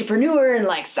entrepreneur and,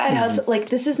 like, side hustle. Like,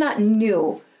 this is not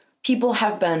new. People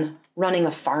have been running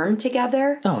a farm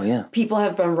together. Oh, yeah. People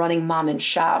have been running mom and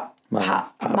pop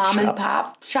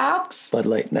shops. Bud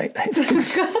Light night.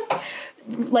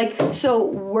 Like, so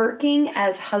working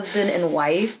as husband and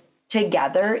wife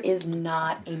together is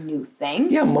not a new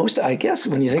thing. Yeah, I guess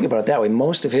when you think about it that way,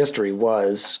 most of history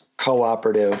was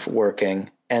cooperative working.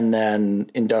 And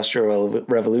then Industrial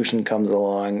Revolution comes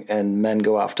along and men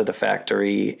go off to the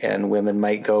factory and women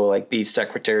might go like be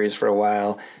secretaries for a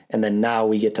while. And then now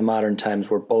we get to modern times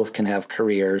where both can have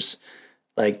careers.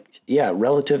 Like, yeah,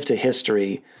 relative to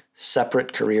history,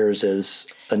 separate careers is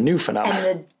a new phenomenon.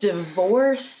 And the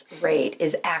divorce rate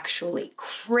is actually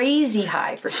crazy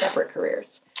high for separate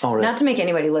careers. Oh, really? Not to make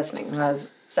anybody listening who has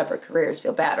separate careers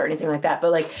feel bad or anything like that.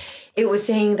 But like it was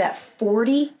saying that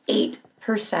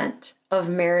 48% of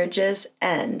marriages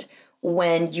end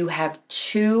when you have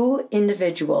two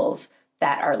individuals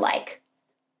that are like,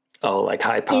 like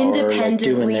high power, independently like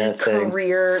doing their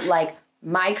career, thing. Like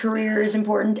my career is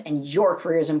important and your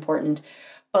career is important,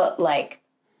 but like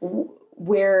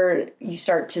where you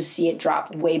start to see it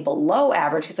drop way below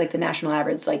average, because like the national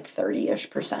average is like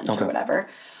 30-ish% or whatever.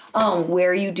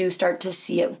 Where you do start to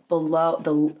see it below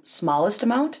the smallest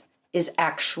amount is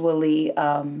actually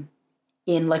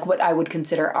in like what I would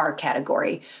consider our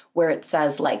category, where it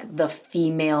says like the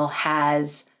female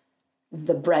has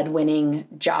the breadwinning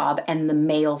job and the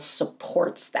male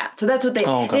supports that. So that's what they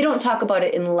don't talk about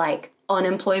it in like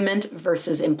unemployment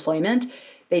versus employment.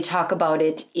 They talk about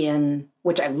it in,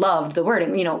 which I loved the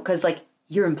wording, you know, because like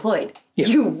you're employed,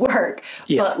 you work,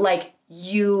 but like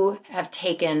you have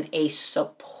taken a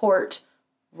support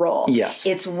role. Yes.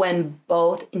 It's when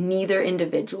neither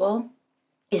individual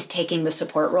is taking the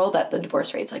support role that the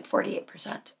divorce rate's like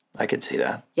 48%. I could see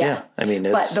that. Yeah. I mean,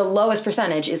 but the lowest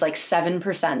percentage is like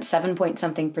 7%, 7 point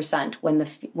something percent when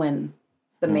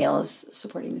the male is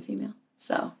supporting the female.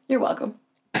 So you're welcome.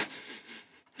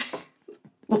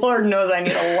 Lord knows I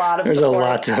need a lot of There's support. a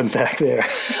lot to unpack there.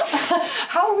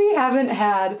 How we haven't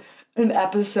had an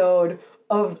episode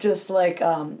of just like,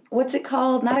 what's it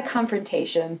called? Not a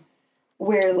confrontation.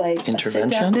 Where like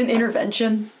intervention? An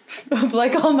intervention of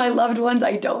like all my loved ones.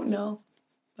 I don't know.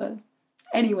 But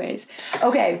anyways.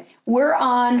 Okay.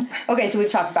 So we've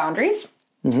talked boundaries.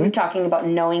 Mm-hmm. We're talking about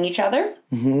knowing each other.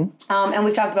 Mm-hmm. And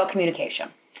we've talked about communication.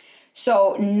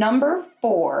 So number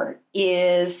 4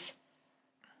 is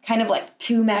kind of like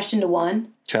 2 mashed into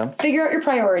 1. Sure. Figure out your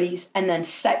priorities and then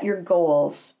set your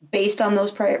goals based on those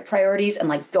priorities and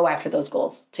like go after those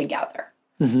goals together.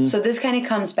 Mm-hmm. So this kind of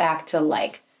comes back to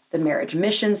like the marriage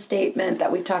mission statement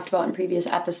that we've talked about in previous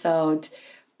episodes.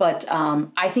 But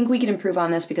I think we can improve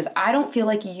on this because I don't feel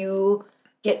like you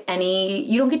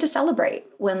don't get to celebrate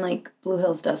when like Blue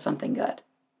Hills does something good.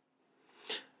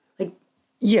 Like,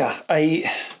 yeah,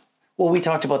 we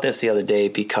talked about this the other day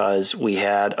because we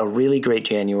had a really great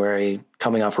January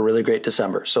coming off a really great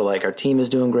December. So like our team is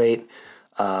doing great.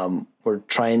 We're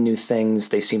trying new things.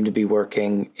 They seem to be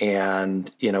working, and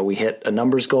you know, we hit a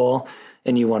numbers goal.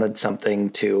 And you wanted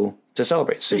something to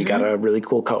celebrate. So you got a really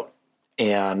cool coat.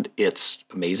 And it's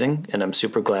amazing. And I'm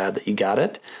super glad that you got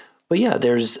it. But yeah,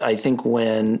 I think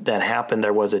when that happened,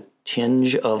 there was a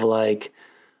tinge of like,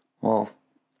 well,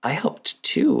 I helped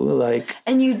too. Like,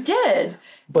 and you did.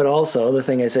 But also the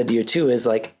thing I said to you too is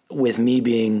like, with me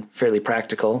being fairly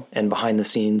practical and behind the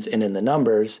scenes and in the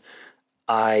numbers,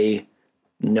 I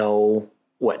know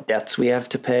what debts we have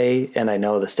to pay, and I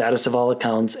know the status of all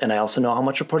accounts, and I also know how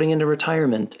much we're putting into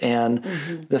retirement, and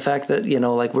the fact that, you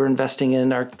know, like we're investing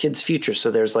in our kids' future. So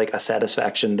there's like a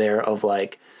satisfaction there of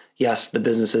like, yes, the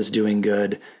business is doing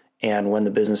good, and when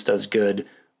the business does good,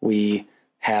 we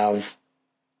have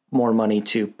more money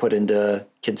to put into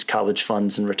kids' college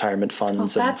funds and retirement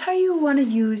funds. Oh, that's how you want to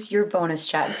use your bonus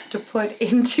checks to put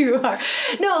into our...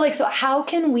 No, like, so how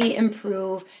can we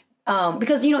improve?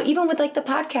 Because, you know, even with like the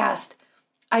podcast,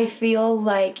 I feel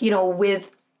like, you know, with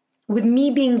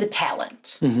me being the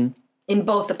talent in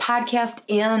both the podcast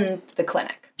and the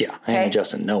clinic. Yeah, I ain't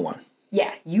adjusting no one.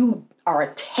 Yeah, you are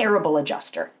a terrible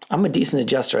adjuster. I'm a decent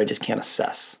adjuster. I just can't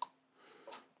assess.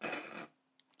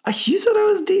 You said I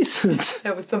was decent.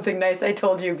 That was something nice I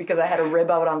told you because I had a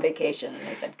rib out on vacation. And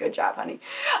I said, good job, honey.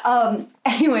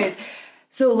 Anyways,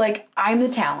 so like I'm the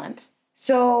talent.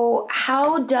 So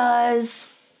how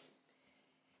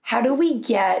do we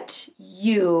get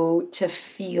you to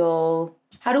feel,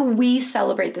 how do we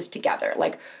celebrate this together?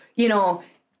 Like, you know,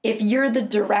 if you're the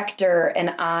director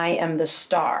and I am the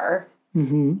star,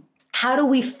 how do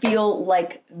we feel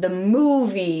like the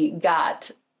movie got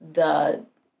the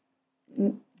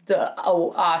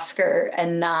Oscar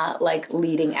and not like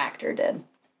leading actor did?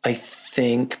 I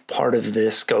think part of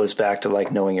this goes back to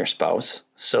like knowing your spouse.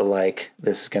 So like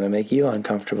this is going to make you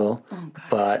uncomfortable,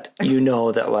 but you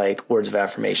know that like words of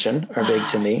affirmation are big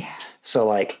to me. Yeah. So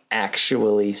like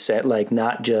actually say like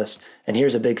not just, and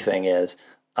here's a big thing is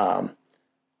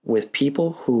with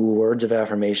people who words of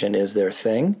affirmation is their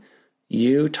thing,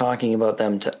 you talking about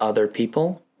them to other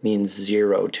people means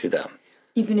 0 to them.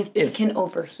 Even if they can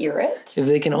overhear it? If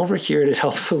they can overhear it, it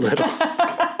helps a little.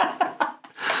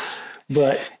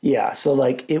 But yeah, so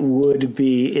like it would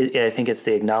be, I think it's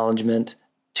the acknowledgement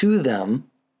to them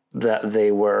that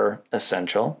they were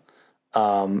essential.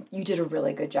 You did a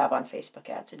really good job on Facebook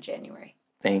ads in January.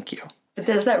 Thank you. But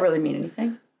does that really mean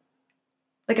anything?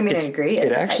 Like, I mean, I agree.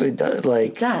 It actually does.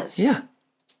 Like, it does. Yeah.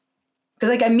 Because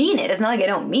like, I mean it. It's not like I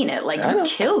don't mean it. Like you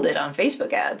killed it on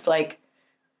Facebook ads. Like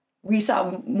we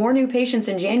saw more new patients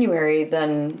in January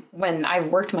than when I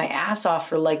worked my ass off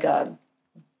for like a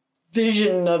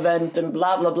vision event and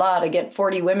blah, blah, blah to get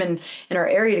 40 women in our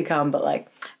area to come. But like,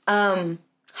 But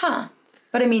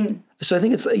I mean. So I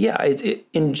think it's,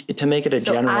 to make it a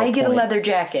general So I get point, a leather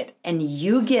jacket and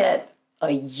you get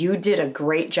you did a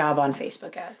great job on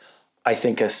Facebook ads. I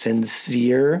think a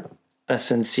sincere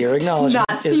acknowledgement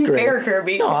not is great. Fair,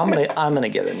 Kirby. No, I'm gonna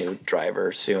get a new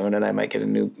driver soon, and I might get a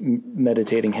new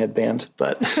meditating headband.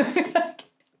 But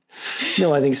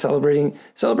No, I think celebrating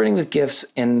with gifts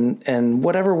and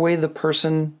whatever way the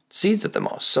person sees it the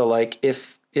most. So like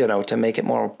if, to make it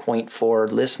more point for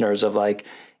listeners of like,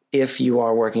 if you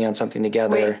are working on something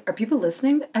together. Wait, are people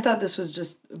listening? I thought this was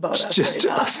just about us. Just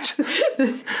right us.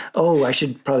 Oh, I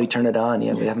should probably turn it on.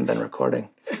 Yeah, we haven't been recording.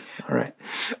 All right.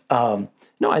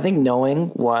 No, I think knowing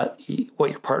what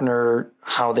your partner,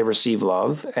 how they receive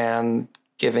love and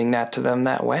giving that to them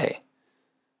that way.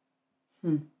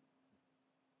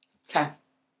 Okay.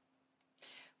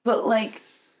 But like,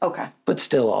 okay. But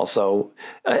still also,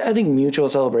 I think mutual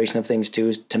celebration of things too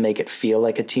is to make it feel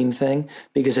like a team thing.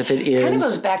 Because if it is... It kind of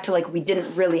goes back to like, we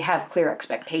didn't really have clear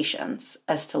expectations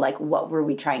as to like, what were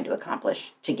we trying to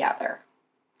accomplish together?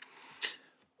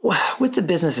 Well, with the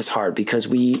business it's hard because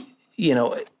we,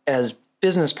 as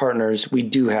business partners, we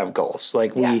do have goals.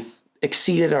 Like we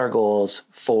exceeded our goals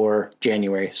for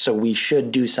January. So we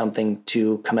should do something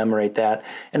to commemorate that.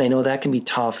 And I know that can be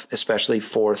tough, especially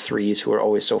for threes who are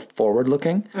always so forward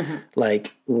looking. Mm-hmm.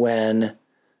 Like when,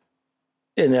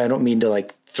 and I don't mean to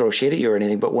like throw shade at you or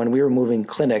anything, but when we were moving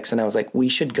clinics and I was like, we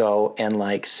should go and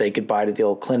like say goodbye to the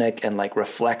old clinic and like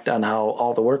reflect on how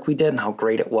all the work we did and how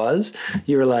great it was.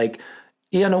 You were like,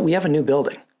 we have a new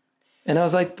building. And I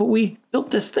was like, but we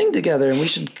built this thing together and we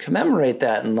should commemorate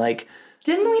that. And like,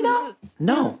 didn't we though?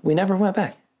 No, we never went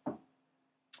back.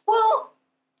 Well,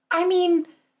 I mean,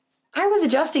 I was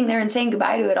adjusting there and saying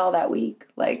goodbye to it all that week.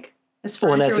 Like, as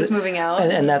furniture was moving out.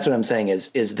 And that's what I'm saying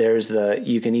is there's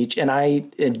you can each, and I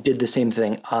did the same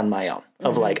thing on my own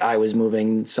of like, I was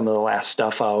moving some of the last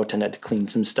stuff out and had to clean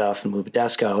some stuff and move a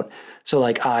desk out. So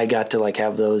like, I got to like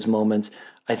have those moments.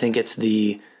 I think it's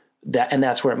and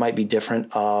that's where it might be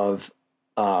different of,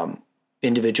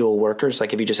 individual workers.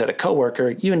 Like if you just had a coworker,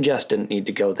 you and Jess didn't need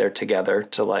to go there together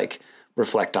to like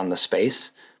reflect on the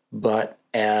space. But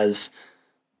as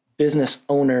business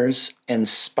owners and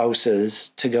spouses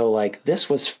to go like, this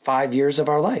was 5 years of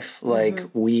our life. Like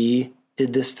we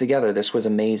did this together. This was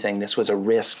amazing. This was a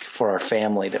risk for our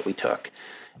family that we took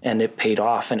and it paid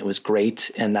off and it was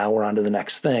great. And now we're on to the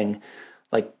next thing.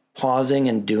 Like pausing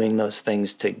and doing those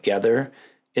things together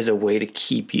is a way to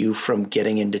keep you from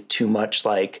getting into too much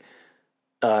like,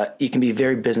 you can be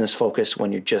very business focused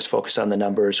when you're just focused on the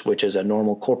numbers, which is a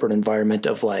normal corporate environment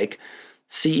of like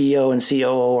CEO and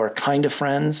COO are kind of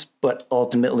friends, but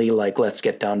ultimately like, let's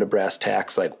get down to brass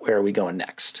tacks. Like, where are we going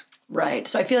next? Right.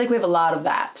 So I feel like we have a lot of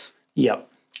that. Yep.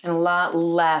 And a lot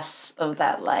less of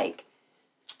that. Like,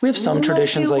 we have some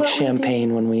traditions like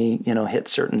champagne when we, hit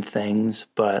certain things,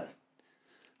 but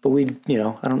we,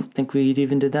 I don't think we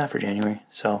even did that for January.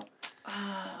 So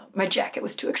my jacket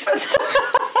was too expensive.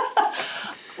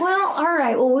 Well, all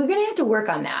right. Well, we're going to have to work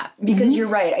on that because you're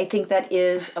right. I think that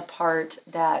is a part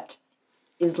that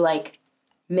is like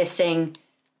missing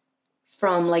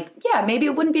from like, maybe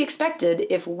it wouldn't be expected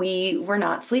if we were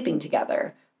not sleeping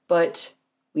together, but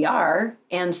we are.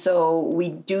 And so we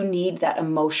do need that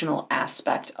emotional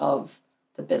aspect of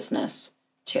the business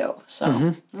too.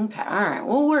 So, okay. All right.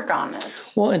 We'll work on it.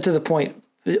 Well, and to the point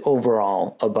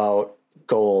overall about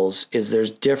goals is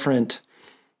there's different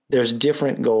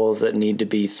goals that need to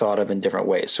be thought of in different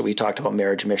ways. So we talked about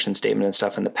marriage mission statement and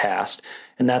stuff in the past,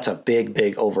 and that's a big,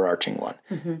 big overarching one.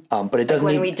 But it doesn't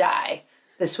like when we die,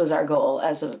 this was our goal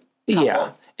as a couple.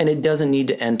 Yeah, and it doesn't need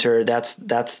to enter. That's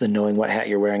the knowing what hat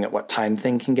you're wearing at what time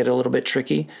thing can get a little bit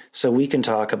tricky. So we can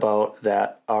talk about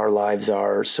that our lives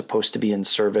are supposed to be in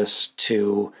service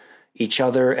to each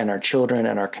other and our children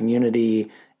and our community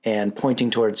and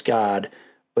pointing towards God.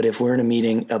 But if we're in a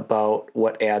meeting about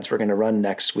what ads we're going to run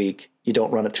next week, you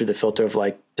don't run it through the filter of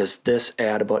like, does this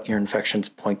ad about ear infections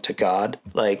point to God?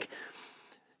 Like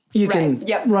you can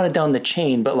run it down the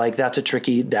chain, but like that's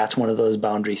one of those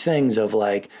boundary things of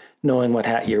like knowing what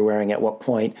hat you're wearing at what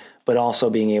point, but also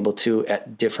being able to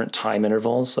at different time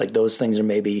intervals, like those things are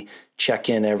maybe check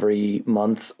in every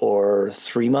month or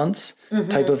 3 months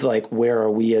type of like, where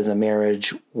are we as a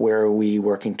marriage? Where are we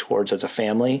working towards as a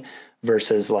family?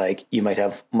 Versus like you might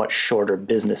have much shorter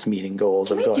business meeting goals.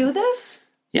 Can we do this?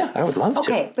 Yeah, I would love to.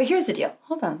 Okay, but here's the deal.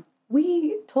 Hold on.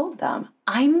 We told them,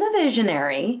 I'm the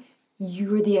visionary,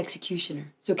 you're the executioner.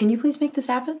 So can you please make this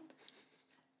happen?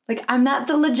 Like, I'm not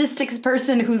the logistics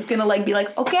person who's going to like be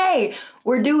like, okay,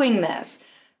 we're doing this.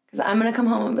 Because I'm going to come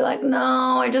home and be like, no,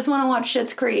 I just want to watch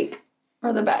Schitt's Creek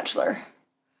or The Bachelor.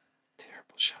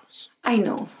 Terrible shows. I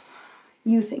know.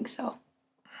 You think so.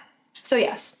 So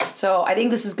yes, so I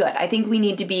think this is good. I think we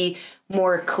need to be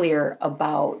more clear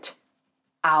about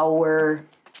our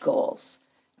goals.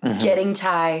 Getting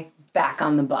Ty back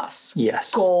on the bus.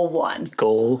 Yes. Goal 1.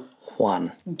 Goal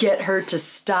 1. Get her to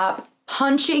stop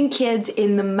punching kids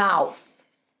in the mouth.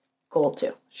 Goal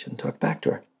 2. Shouldn't talk back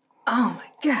to her. Oh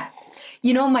my God.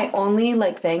 You know, my only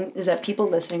like thing is that people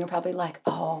listening are probably like,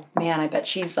 oh man, I bet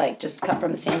she's like just cut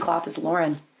from the same cloth as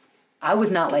Lauren. I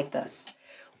was not like this.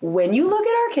 When you look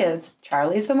at our kids,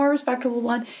 Charlie's the more respectable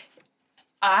one.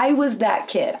 I was that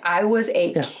kid. I was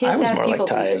a kiss-ass people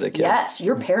pleaser. As a kid. Yes,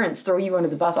 your parents throw you under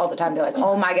the bus all the time. They're like,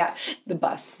 oh my God, the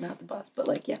bus, not the bus, but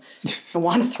like, yeah, I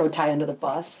want to throw Ty under the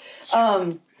bus.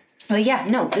 But yeah,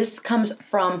 no, this comes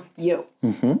from you.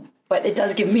 Mm-hmm. But it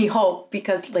does give me hope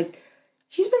because like,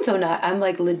 she's been so not, I'm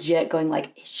like legit going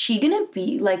like, is she gonna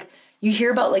be like, you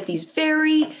hear about like these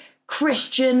very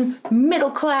Christian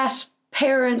middle-class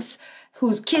parents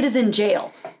whose kid is in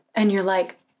jail. And you're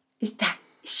like, is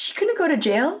she gonna go to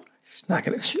jail? She's not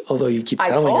gonna, although you keep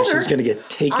telling her she's gonna get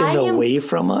taken away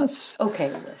from us.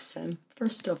 Okay, listen,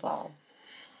 first of all,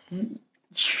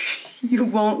 you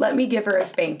won't let me give her a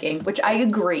spanking, which I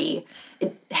agree.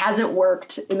 It hasn't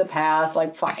worked in the past,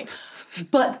 like fine.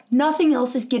 But nothing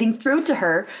else is getting through to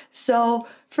her. So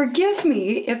forgive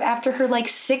me if after her like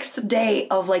 6th day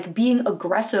of like being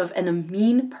aggressive and a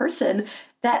mean person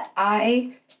that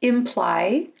I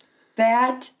imply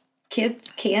that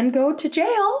kids can go to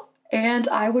jail and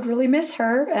I would really miss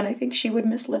her. And I think she would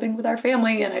miss living with our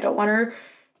family and I don't want her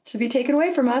to be taken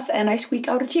away from us. And I squeak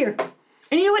out a tear.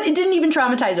 And you know what? It didn't even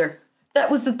traumatize her. That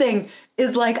was the thing,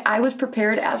 is like I was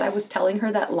prepared as I was telling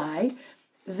her that lie,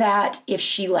 that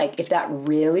if that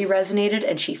really resonated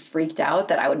and she freaked out,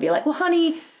 that I would be like, well,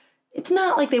 honey, it's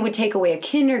not like they would take away a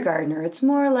kindergartner. It's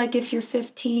more like if you're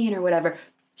 15 or whatever.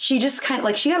 She just kind of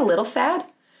like, she got a little sad,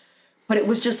 but it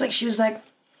was just like, she was like,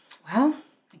 well,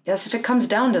 I guess if it comes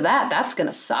down to that, that's going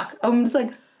to suck. I'm just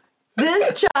like,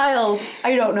 this child,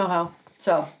 I don't know how.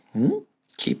 So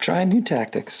keep trying new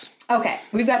tactics. Okay,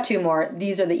 we've got 2 more.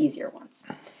 These are the easier ones.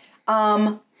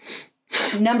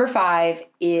 Number 5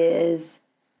 is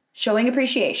showing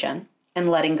appreciation and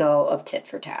letting go of tit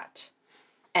for tat.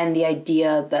 And the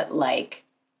idea that like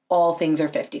all things are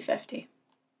 50-50.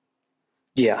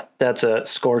 Yeah, that's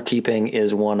scorekeeping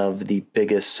is one of the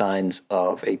biggest signs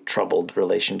of a troubled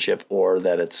relationship or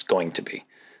that it's going to be.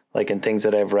 Like in things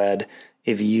that I've read,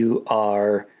 if you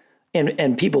are,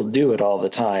 and people do it all the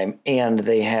time and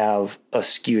they have a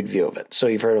skewed view of it. So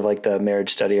you've heard of like the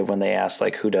marriage study of when they ask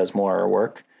like who does more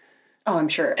work. Oh, I'm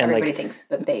sure everybody thinks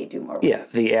that they do more work. Yeah,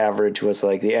 the average was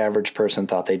like the average person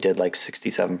thought they did like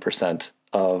 67%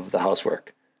 of the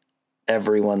housework.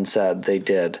 Everyone said they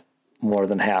did more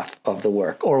than half of the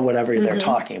work or whatever they're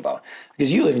talking about.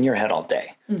 Because you live in your head all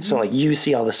day. Mm-hmm. So like you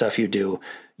see all the stuff you do.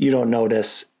 You don't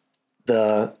notice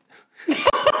the...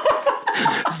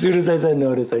 As soon as I said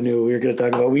notice, I knew we were going to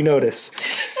talk about we notice.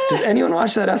 Does anyone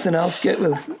watch that SNL skit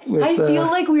with I feel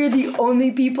like we're the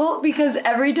only people because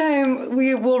every time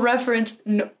we will reference,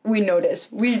 we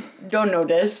notice. We don't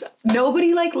notice.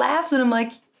 Nobody like laughs and I'm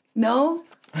like, no.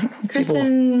 Kate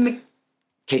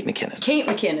McKinnon. Kate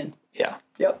McKinnon. Yeah.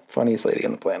 Yep. Funniest lady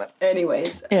on the planet. Anyway,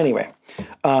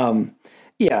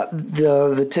 yeah,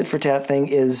 the tit for tat thing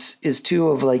is too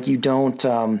of like you don't...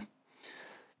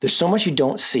 there's so much you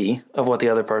don't see of what the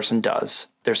other person does.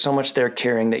 There's so much they're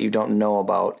carrying that you don't know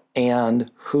about. And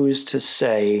who's to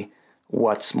say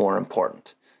what's more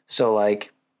important? So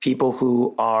like people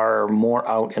who are more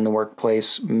out in the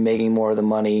workplace, making more of the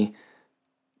money,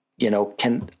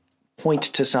 can point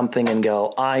to something and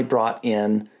go, I brought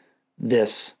in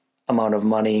this amount of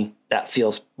money. That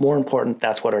feels more important.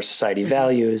 That's what our society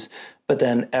values. But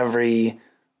then every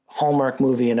Hallmark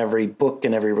movie and every book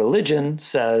and every religion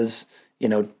says,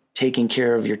 taking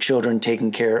care of your children,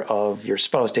 taking care of your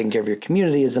spouse, taking care of your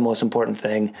community is the most important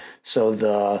thing. So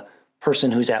the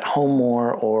person who's at home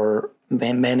more or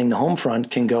manning the home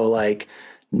front can go like,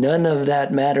 none of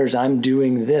that matters. I'm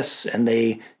doing this. And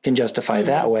they can justify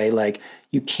that way. Like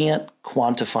you can't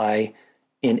quantify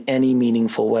in any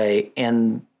meaningful way.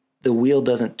 And the wheel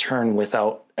doesn't turn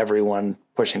without everyone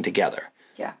pushing together.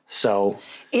 Yeah. So.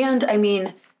 And I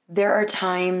mean, there are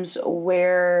times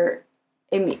where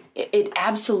it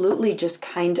absolutely just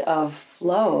kind of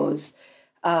flows,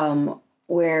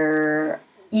 where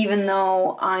even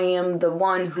though I am the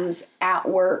one who's at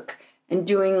work and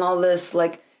doing all this,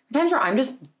 like times where I'm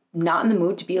just not in the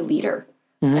mood to be a leader.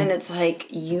 Mm-hmm. And it's like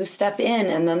you step in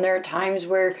and then there are times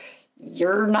where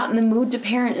you're not in the mood to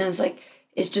parent. And it's like,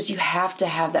 it's just you have to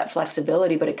have that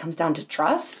flexibility, but it comes down to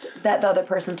trust that the other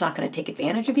person's not going to take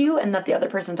advantage of you and that the other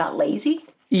person's not lazy.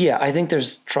 Yeah, I think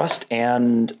there's trust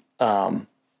and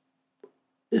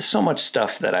so much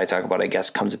stuff that I talk about, I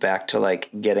guess, comes back to like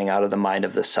getting out of the mind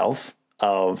of the self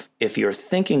of if you're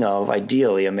thinking of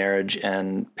ideally a marriage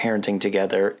and parenting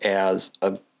together as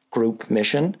a group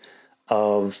mission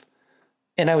of,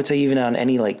 and I would say even on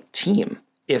any like team,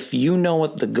 if you know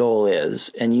what the goal is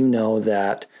and you know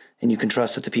that, and you can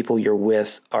trust that the people you're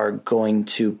with are going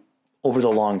to, over the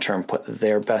long term, put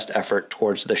their best effort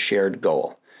towards the shared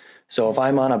goal. So if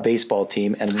I'm on a baseball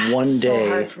team and one day... It's so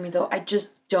hard for me, though. I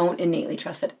just don't innately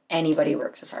trust that anybody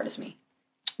works as hard as me.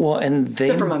 Well, and they...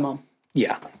 Except for my mom.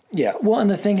 Yeah. Well, and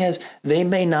the thing is, they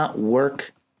may not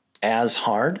work as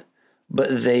hard,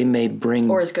 but they may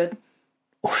bring... Or as good.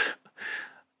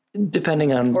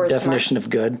 Depending on or definition smart. Of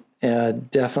good.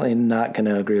 Definitely not going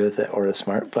to agree with it, or as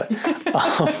smart, but...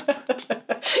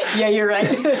 Yeah, you're right.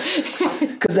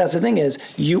 Because that's the thing is,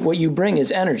 what you bring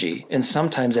is energy, and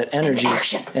sometimes that energy...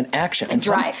 And action. And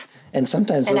drive. And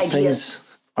sometimes those ideas. Things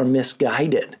are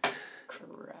misguided.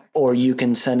 Correct. Or you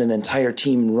can send an entire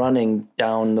team running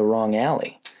down the wrong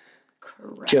alley.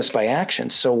 Correct. Just by action.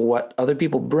 So what other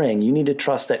people bring, you need to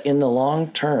trust that in the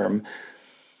long term,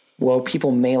 while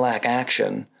people may lack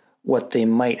action, what they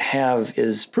might have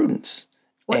is prudence.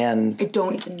 And I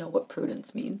don't even know what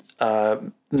prudence means.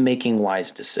 Making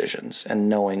wise decisions and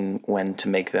knowing when to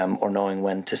make them, or knowing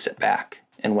when to sit back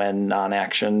and when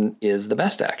non-action is the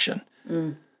best action,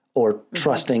 or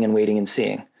trusting and waiting and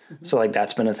seeing. So like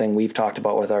that's been a thing we've talked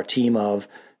about with our team, of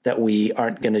that we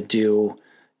aren't going to do,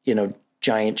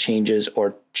 giant changes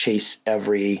or chase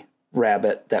every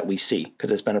rabbit that we see,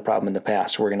 because it's been a problem in the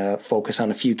past. We're going to focus on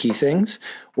a few key things.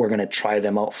 We're going to try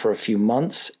them out for a few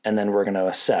months, and then we're going to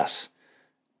assess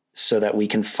so that we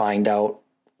can find out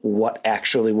what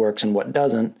actually works and what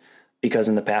doesn't. Because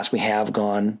in the past we have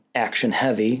gone action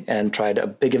heavy and tried a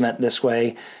big event this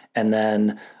way, and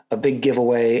then a big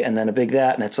giveaway, and then a big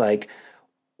that. And it's like,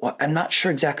 well, I'm not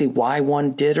sure exactly why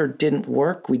one did or didn't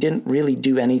work. We didn't really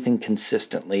do anything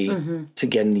consistently to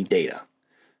get any data.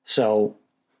 So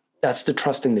that's the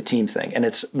trusting the team thing. And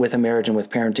it's with a marriage and with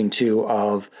parenting too,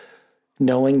 of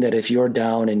knowing that if you're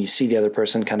down and you see the other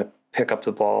person kind of pick up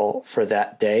the ball for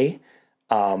that day,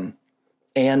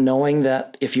 and knowing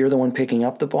that if you're the one picking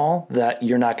up the ball, that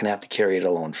you're not going to have to carry it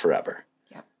alone forever.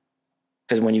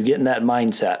 Because when you get in that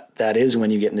mindset, that is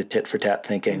when you get into tit for tat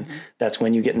thinking. That's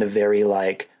when you get into very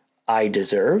I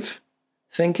deserve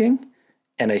thinking.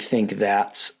 And I think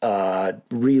that's a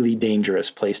really dangerous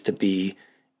place to be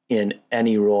in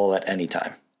any role at any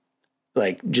time.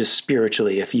 Like just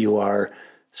spiritually, if you are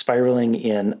spiraling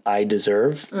in I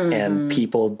deserve and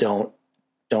people don't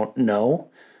know,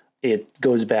 it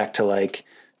goes back to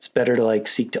it's better to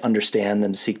seek to understand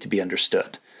than seek to be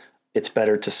understood. It's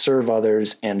better to serve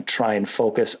others and try and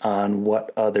focus on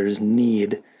what others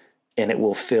need, and it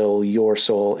will fill your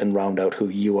soul and round out who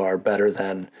you are better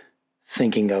than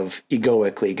thinking of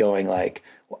egoically going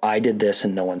well, I did this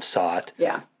and no one saw it.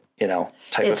 Yeah.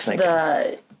 Type of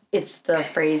thinking. It's the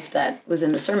phrase that was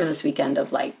in the sermon this weekend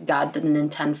of God didn't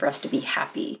intend for us to be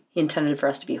happy. He intended for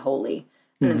us to be holy.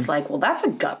 And it's well, that's a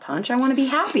gut punch. I want to be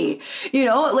happy.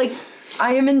 I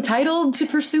am entitled to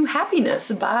pursue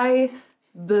happiness by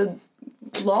the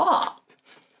law.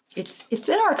 It's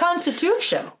in our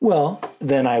Constitution. Well,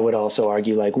 then I would also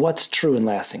argue, what's true and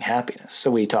lasting happiness?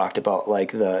 So we talked about,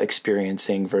 the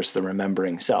experiencing versus the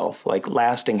remembering self.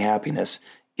 Lasting happiness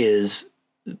is,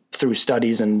 through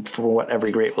studies and for what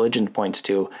every great religion points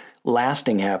to,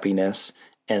 lasting happiness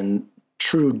and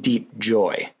true deep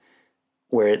joy,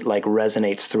 where it,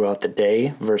 resonates throughout the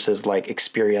day versus,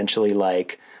 experientially,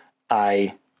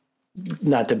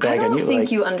 not to bag on you. I don't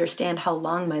think you understand how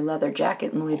long my leather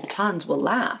jacket and Louis Vuittons will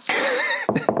last.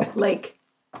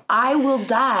 I will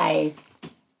die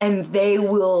and they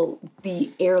will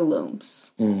be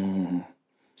heirlooms.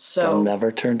 So they'll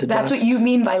never turn to dust. That's what you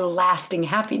mean by lasting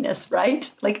happiness,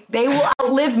 right? They will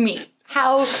outlive me.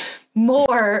 How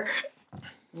more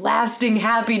lasting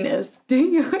happiness do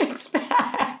you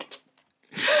expect?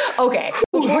 Okay,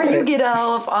 before you get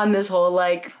off on this whole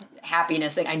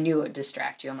happiness thing, I knew it would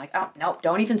distract you. I'm oh, no,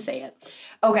 don't even say it.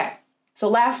 Okay, so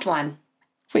last one.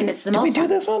 Wait, and it's the did most we do fun.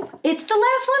 This one? It's the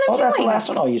last one I'm doing. Oh, that's the last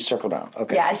one? Oh, you circled down.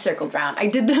 Okay. Yeah, I circled round. I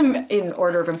did them in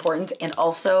order of importance, and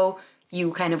also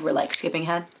you kind of were skipping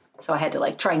ahead. So I had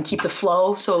to try and keep the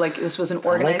flow. So this was an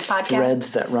organized podcast.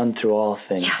 Threads that run through all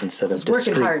things instead of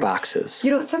discrete boxes.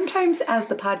 Sometimes as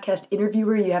the podcast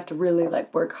interviewer, you have to really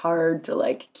work hard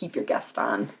to keep your guest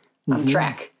on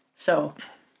track. So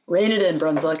rein it in,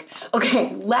 Brunswick.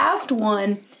 Okay, last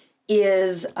one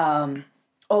is,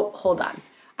 hold on.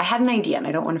 I had an idea and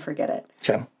I don't want to forget it.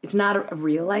 Okay. It's not a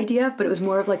real idea, but it was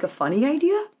more of a funny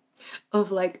idea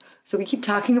of so we keep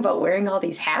talking about wearing all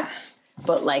these hats,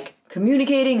 but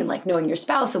communicating and knowing your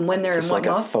spouse and when they're in one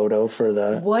a photo for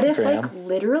the What if gram?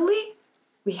 Literally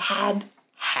we had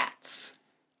hats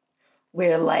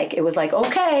where it was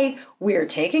okay, we're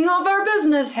taking off our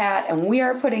business hat and we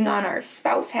are putting on our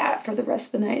spouse hat for the rest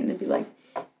of the night, and they'd be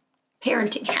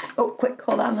parenting hat. Oh, quick,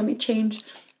 hold on, let me change.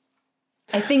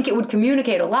 I think it would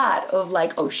communicate a lot of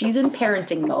like, oh, she's in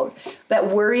parenting mode. That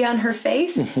worry on her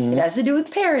face, it has to do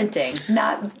with parenting,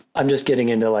 not... I'm just getting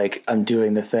into like, I'm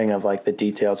doing the thing of like the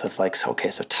details of like, so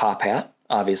top hat,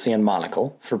 obviously, and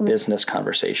monocle for business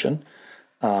conversation.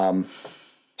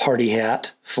 Party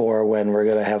hat for when we're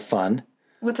going to have fun.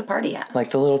 What's a party hat? Like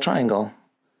the little triangle.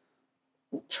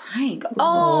 Triangle?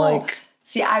 Oh,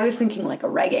 see, I was thinking like a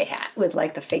reggae hat with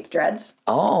like the fake dreads.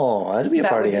 Oh, that'd be a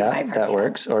party hat. That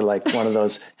works. Or like one of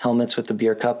those helmets with the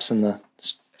beer cups and the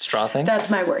straw thing. That's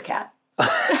my work hat.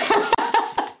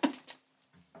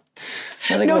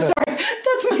 No, sorry.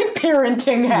 That's my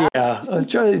parenting hat. Yeah,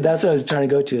 that's what I was trying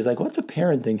to go to. Is like, what's a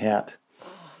parenting hat? Oh,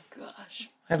 gosh.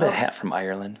 I have that hat from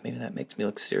Ireland. Maybe that makes me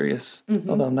look serious.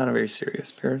 Although I'm not a very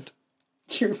serious parent.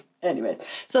 Anyways.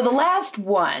 So the last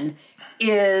one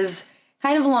is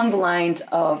kind of along the lines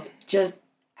of just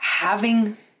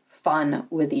having fun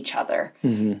with each other.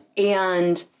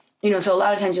 And, so a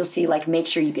lot of times you'll see like, make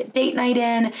sure you get date night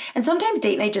in. And sometimes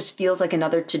date night just feels like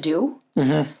another to-do.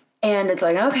 And it's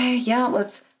like, okay, yeah,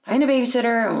 let's find a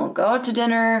babysitter and we'll go out to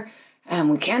dinner and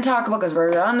we can't talk about because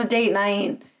we're on a date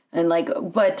night. And like,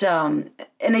 but, and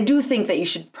I do think that you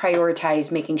should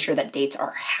prioritize making sure that dates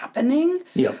are happening.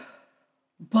 Yep.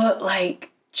 But like,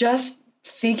 just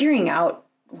figuring out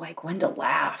like when to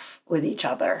laugh with each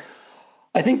other.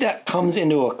 I think that comes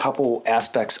into a couple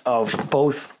aspects of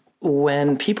both.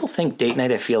 When people think date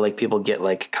night, I feel like people get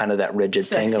like kind of that rigid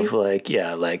thing of like,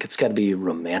 yeah, like it's got to be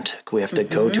romantic. We have to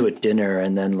go to a dinner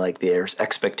and then like there's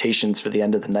expectations for the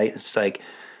end of the night. It's like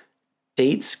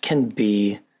dates can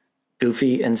be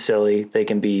goofy and silly. They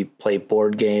can be play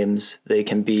board games. They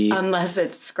can be... Unless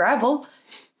it's Scrabble.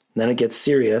 Then it gets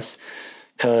serious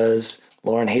because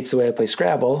Lauren hates the way I play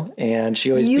Scrabble and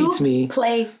she always beats me. You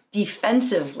play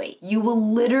defensively. You will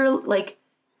literally like...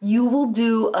 You will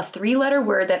do a 3-letter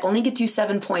word that only gets you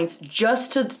 7 points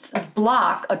just to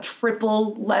block a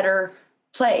triple letter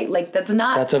play. Like that's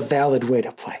a valid way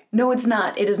to play. No, it's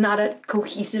not. It is not a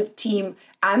cohesive team.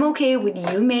 I'm okay with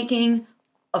you making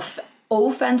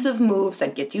offensive moves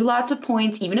that get you lots of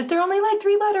points, even if they're only like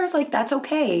 3 letters, like that's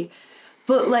okay.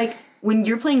 But like when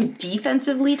you're playing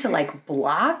defensively to like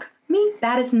block me,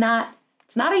 it's not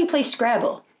how you play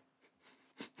Scrabble.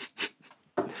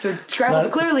 So Scrabble's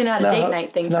clearly not a date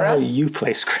night thing for us. It's not how you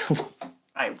play Scrabble.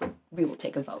 We will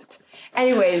take a vote.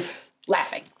 Anyway,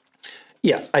 laughing.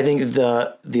 Yeah, I think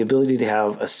the ability to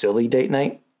have a silly date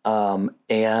night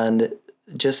and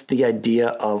just the idea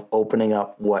of opening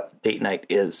up what date night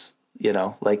is,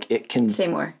 like it can... Say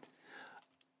more.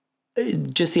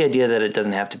 Just the idea that it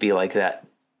doesn't have to be like that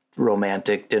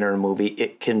romantic dinner movie.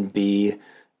 It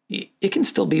can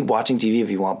still be watching TV if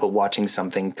you want, but watching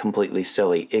something completely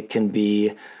silly. It can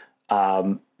be,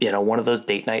 one of those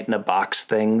date night in a box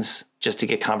things just to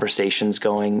get conversations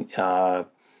going,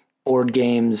 board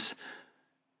games,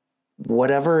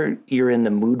 whatever you're in the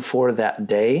mood for that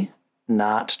day,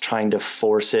 not trying to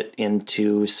force it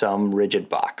into some rigid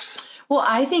box. Well,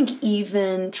 I think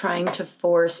even trying to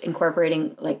force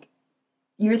incorporating, like,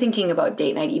 you're thinking about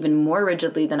date night even more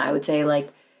rigidly than I would say,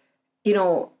 like, we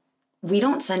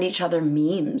don't send each other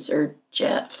memes or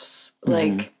GIFs.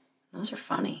 Like, those are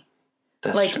funny.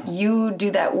 That's like, true. You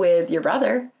do that with your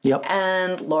brother. Yep.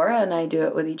 And Laura and I do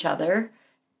it with each other.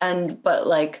 But,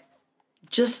 like,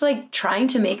 just, like, trying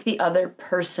to make the other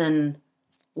person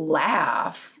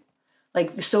laugh.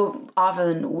 Like, so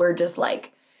often we're just,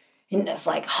 like, in this,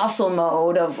 like, hustle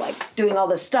mode of, like, doing all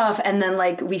this stuff. And then,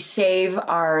 like, we save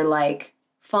our, like,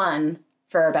 fun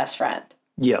for our best friend.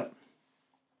 Yep.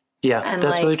 Yeah, and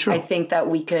that's like, really true. I think that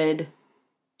we could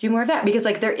do more of that because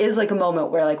like there is like a moment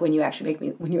where like when you actually it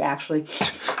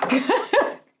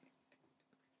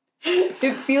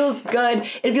feels good.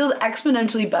 It feels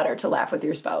exponentially better to laugh with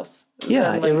your spouse.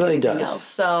 Yeah, than, like, it really does. Else.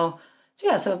 So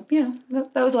that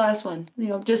was the last one.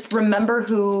 Just remember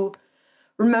who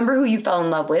you fell in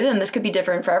love with, and this could be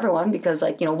different for everyone because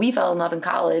like we fell in love in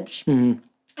college, and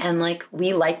like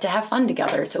we like to have fun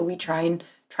together, so we try and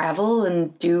travel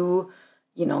and do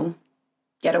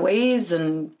getaways.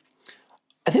 And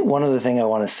I think one other thing I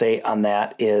want to say on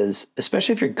that is,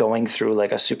 especially if you're going through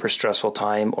like a super stressful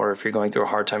time or if you're going through a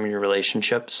hard time in your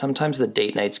relationship, sometimes the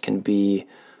date nights can be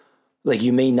like,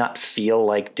 you may not feel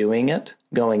like doing it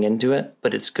going into it,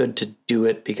 but it's good to do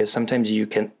it because sometimes you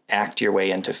can act your way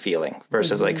into feeling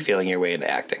versus like feeling your way into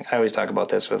acting. I always talk about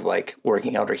this with like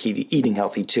working out or eating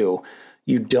healthy too.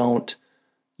 You don't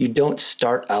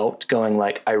start out going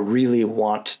like, I really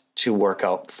want to work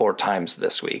out 4 times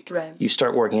this week. Right. You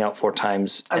start working out 4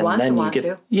 times. You want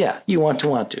to. Yeah, you want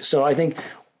to. So I think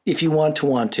if you want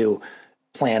to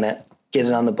plan it, get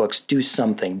it on the books, do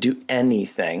something, do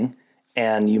anything.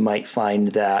 And you might find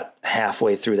that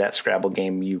halfway through that Scrabble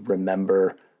game, you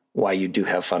remember why you do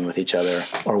have fun with each other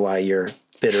or why you're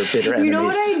bitter enemies. You know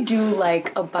what I do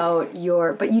like about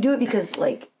but you do it because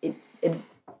like it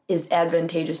is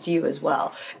advantageous to you as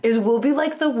well, is we'll be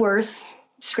like the worst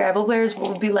Scrabble players.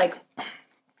 We'll be like,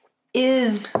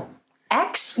 is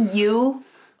XU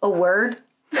a word?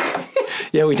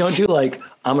 Yeah, we don't do like,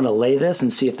 I'm going to lay this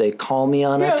and see if they call me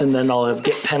on it and then I'll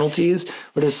get penalties.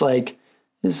 We're just like,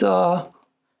 is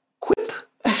quipple?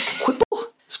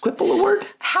 Is quipple a word?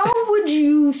 How would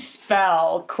you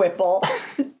spell quipple?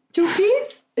 2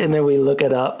 P's? And then we look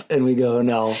it up and we go,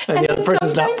 no. And the other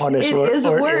person's not punished for it. Is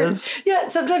a word. Yeah,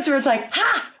 sometimes where it's like,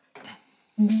 ha!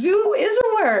 Zoo is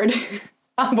a word.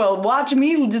 Well, watch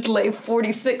me just lay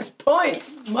 46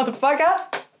 points,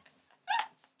 motherfucker.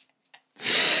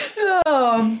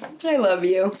 Oh, I love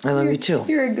you. I love you too.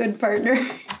 You're a good partner.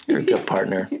 You're a good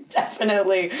partner. You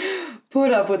definitely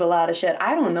put up with a lot of shit.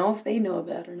 I don't know if they know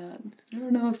that or not. I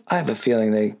don't know if... I have a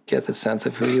feeling they get the sense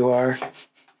of who you are.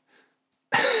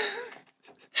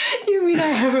 You mean I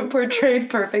haven't portrayed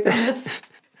perfectness?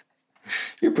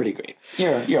 You're pretty great.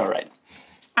 You're all right.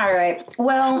 All right.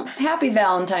 Well, happy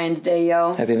Valentine's Day,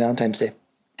 yo. Happy Valentine's Day.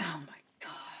 Oh, my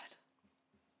God.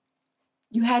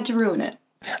 You had to ruin it.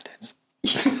 Valentine's.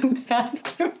 You had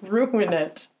to ruin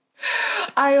it.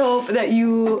 I hope that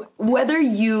you, whether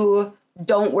you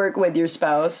don't work with your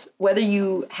spouse, whether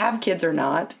you have kids or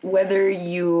not, whether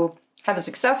you have a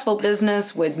successful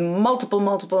business with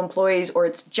multiple employees, or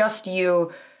it's just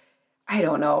you, I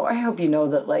don't know. I hope you know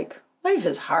that, like, life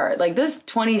is hard. Like, this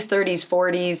 20s, 30s,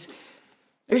 40s,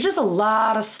 there's just a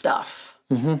lot of stuff.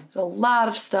 Mm-hmm. There's a lot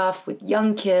of stuff with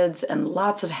young kids and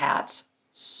lots of hats.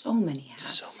 So many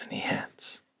hats. So many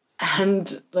hats.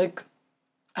 And, like,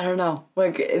 I don't know,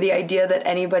 like the idea that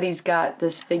anybody's got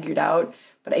this figured out.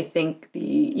 But I think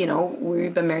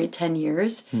we've been married 10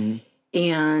 years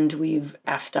and we've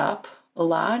effed up a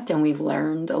lot and we've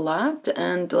learned a lot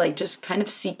and like just kind of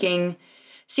seeking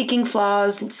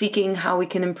flaws, seeking how we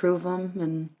can improve them.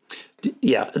 And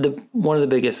yeah, one of the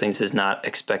biggest things is not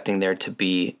expecting there to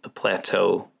be a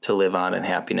plateau to live on in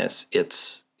happiness.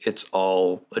 It's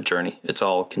all a journey. It's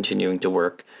all continuing to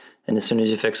work. And as soon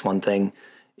as you fix one thing,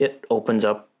 it opens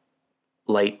up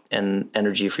light and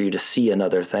energy for you to see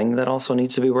another thing that also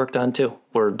needs to be worked on too.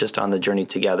 We're just on the journey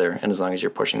together, and as long as you're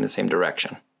pushing the same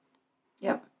direction.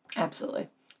 Yep, absolutely.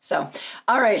 So,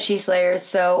 all right, She Slayers.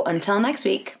 So until next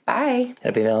week, bye.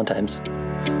 Happy Valentine's.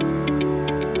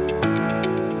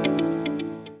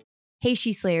 Hey,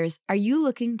 She Slayers, are you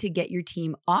looking to get your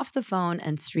team off the phone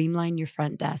and streamline your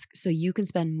front desk so you can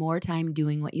spend more time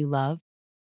doing what you love?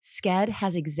 Sked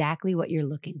has exactly what you're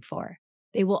looking for.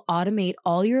 They will automate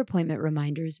all your appointment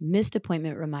reminders, missed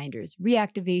appointment reminders,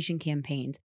 reactivation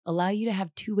campaigns, allow you to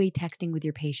have two-way texting with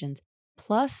your patients.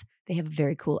 Plus, they have a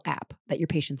very cool app that your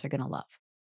patients are going to love.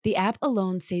 The app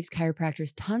alone saves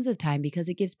chiropractors tons of time because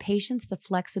it gives patients the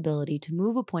flexibility to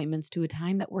move appointments to a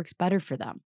time that works better for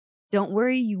them. Don't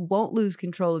worry, you won't lose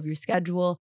control of your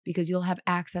schedule because you'll have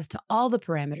access to all the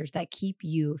parameters that keep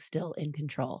you still in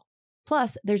control.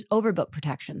 Plus, there's overbook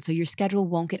protection, so your schedule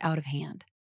won't get out of hand.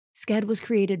 Sked was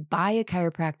created by a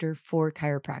chiropractor for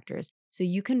chiropractors, so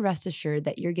you can rest assured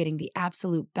that you're getting the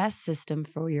absolute best system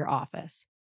for your office.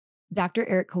 Dr.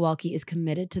 Eric Kowalski is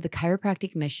committed to the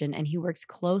chiropractic mission, and he works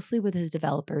closely with his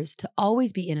developers to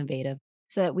always be innovative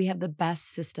so that we have the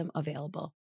best system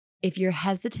available. If you're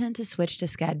hesitant to switch to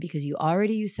Sked because you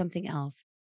already use something else,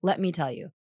 let me tell you,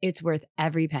 it's worth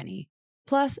every penny.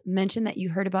 Plus, mention that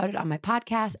you heard about it on my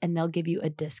podcast and they'll give you a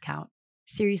discount.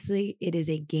 Seriously, it is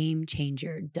a game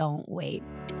changer. Don't wait.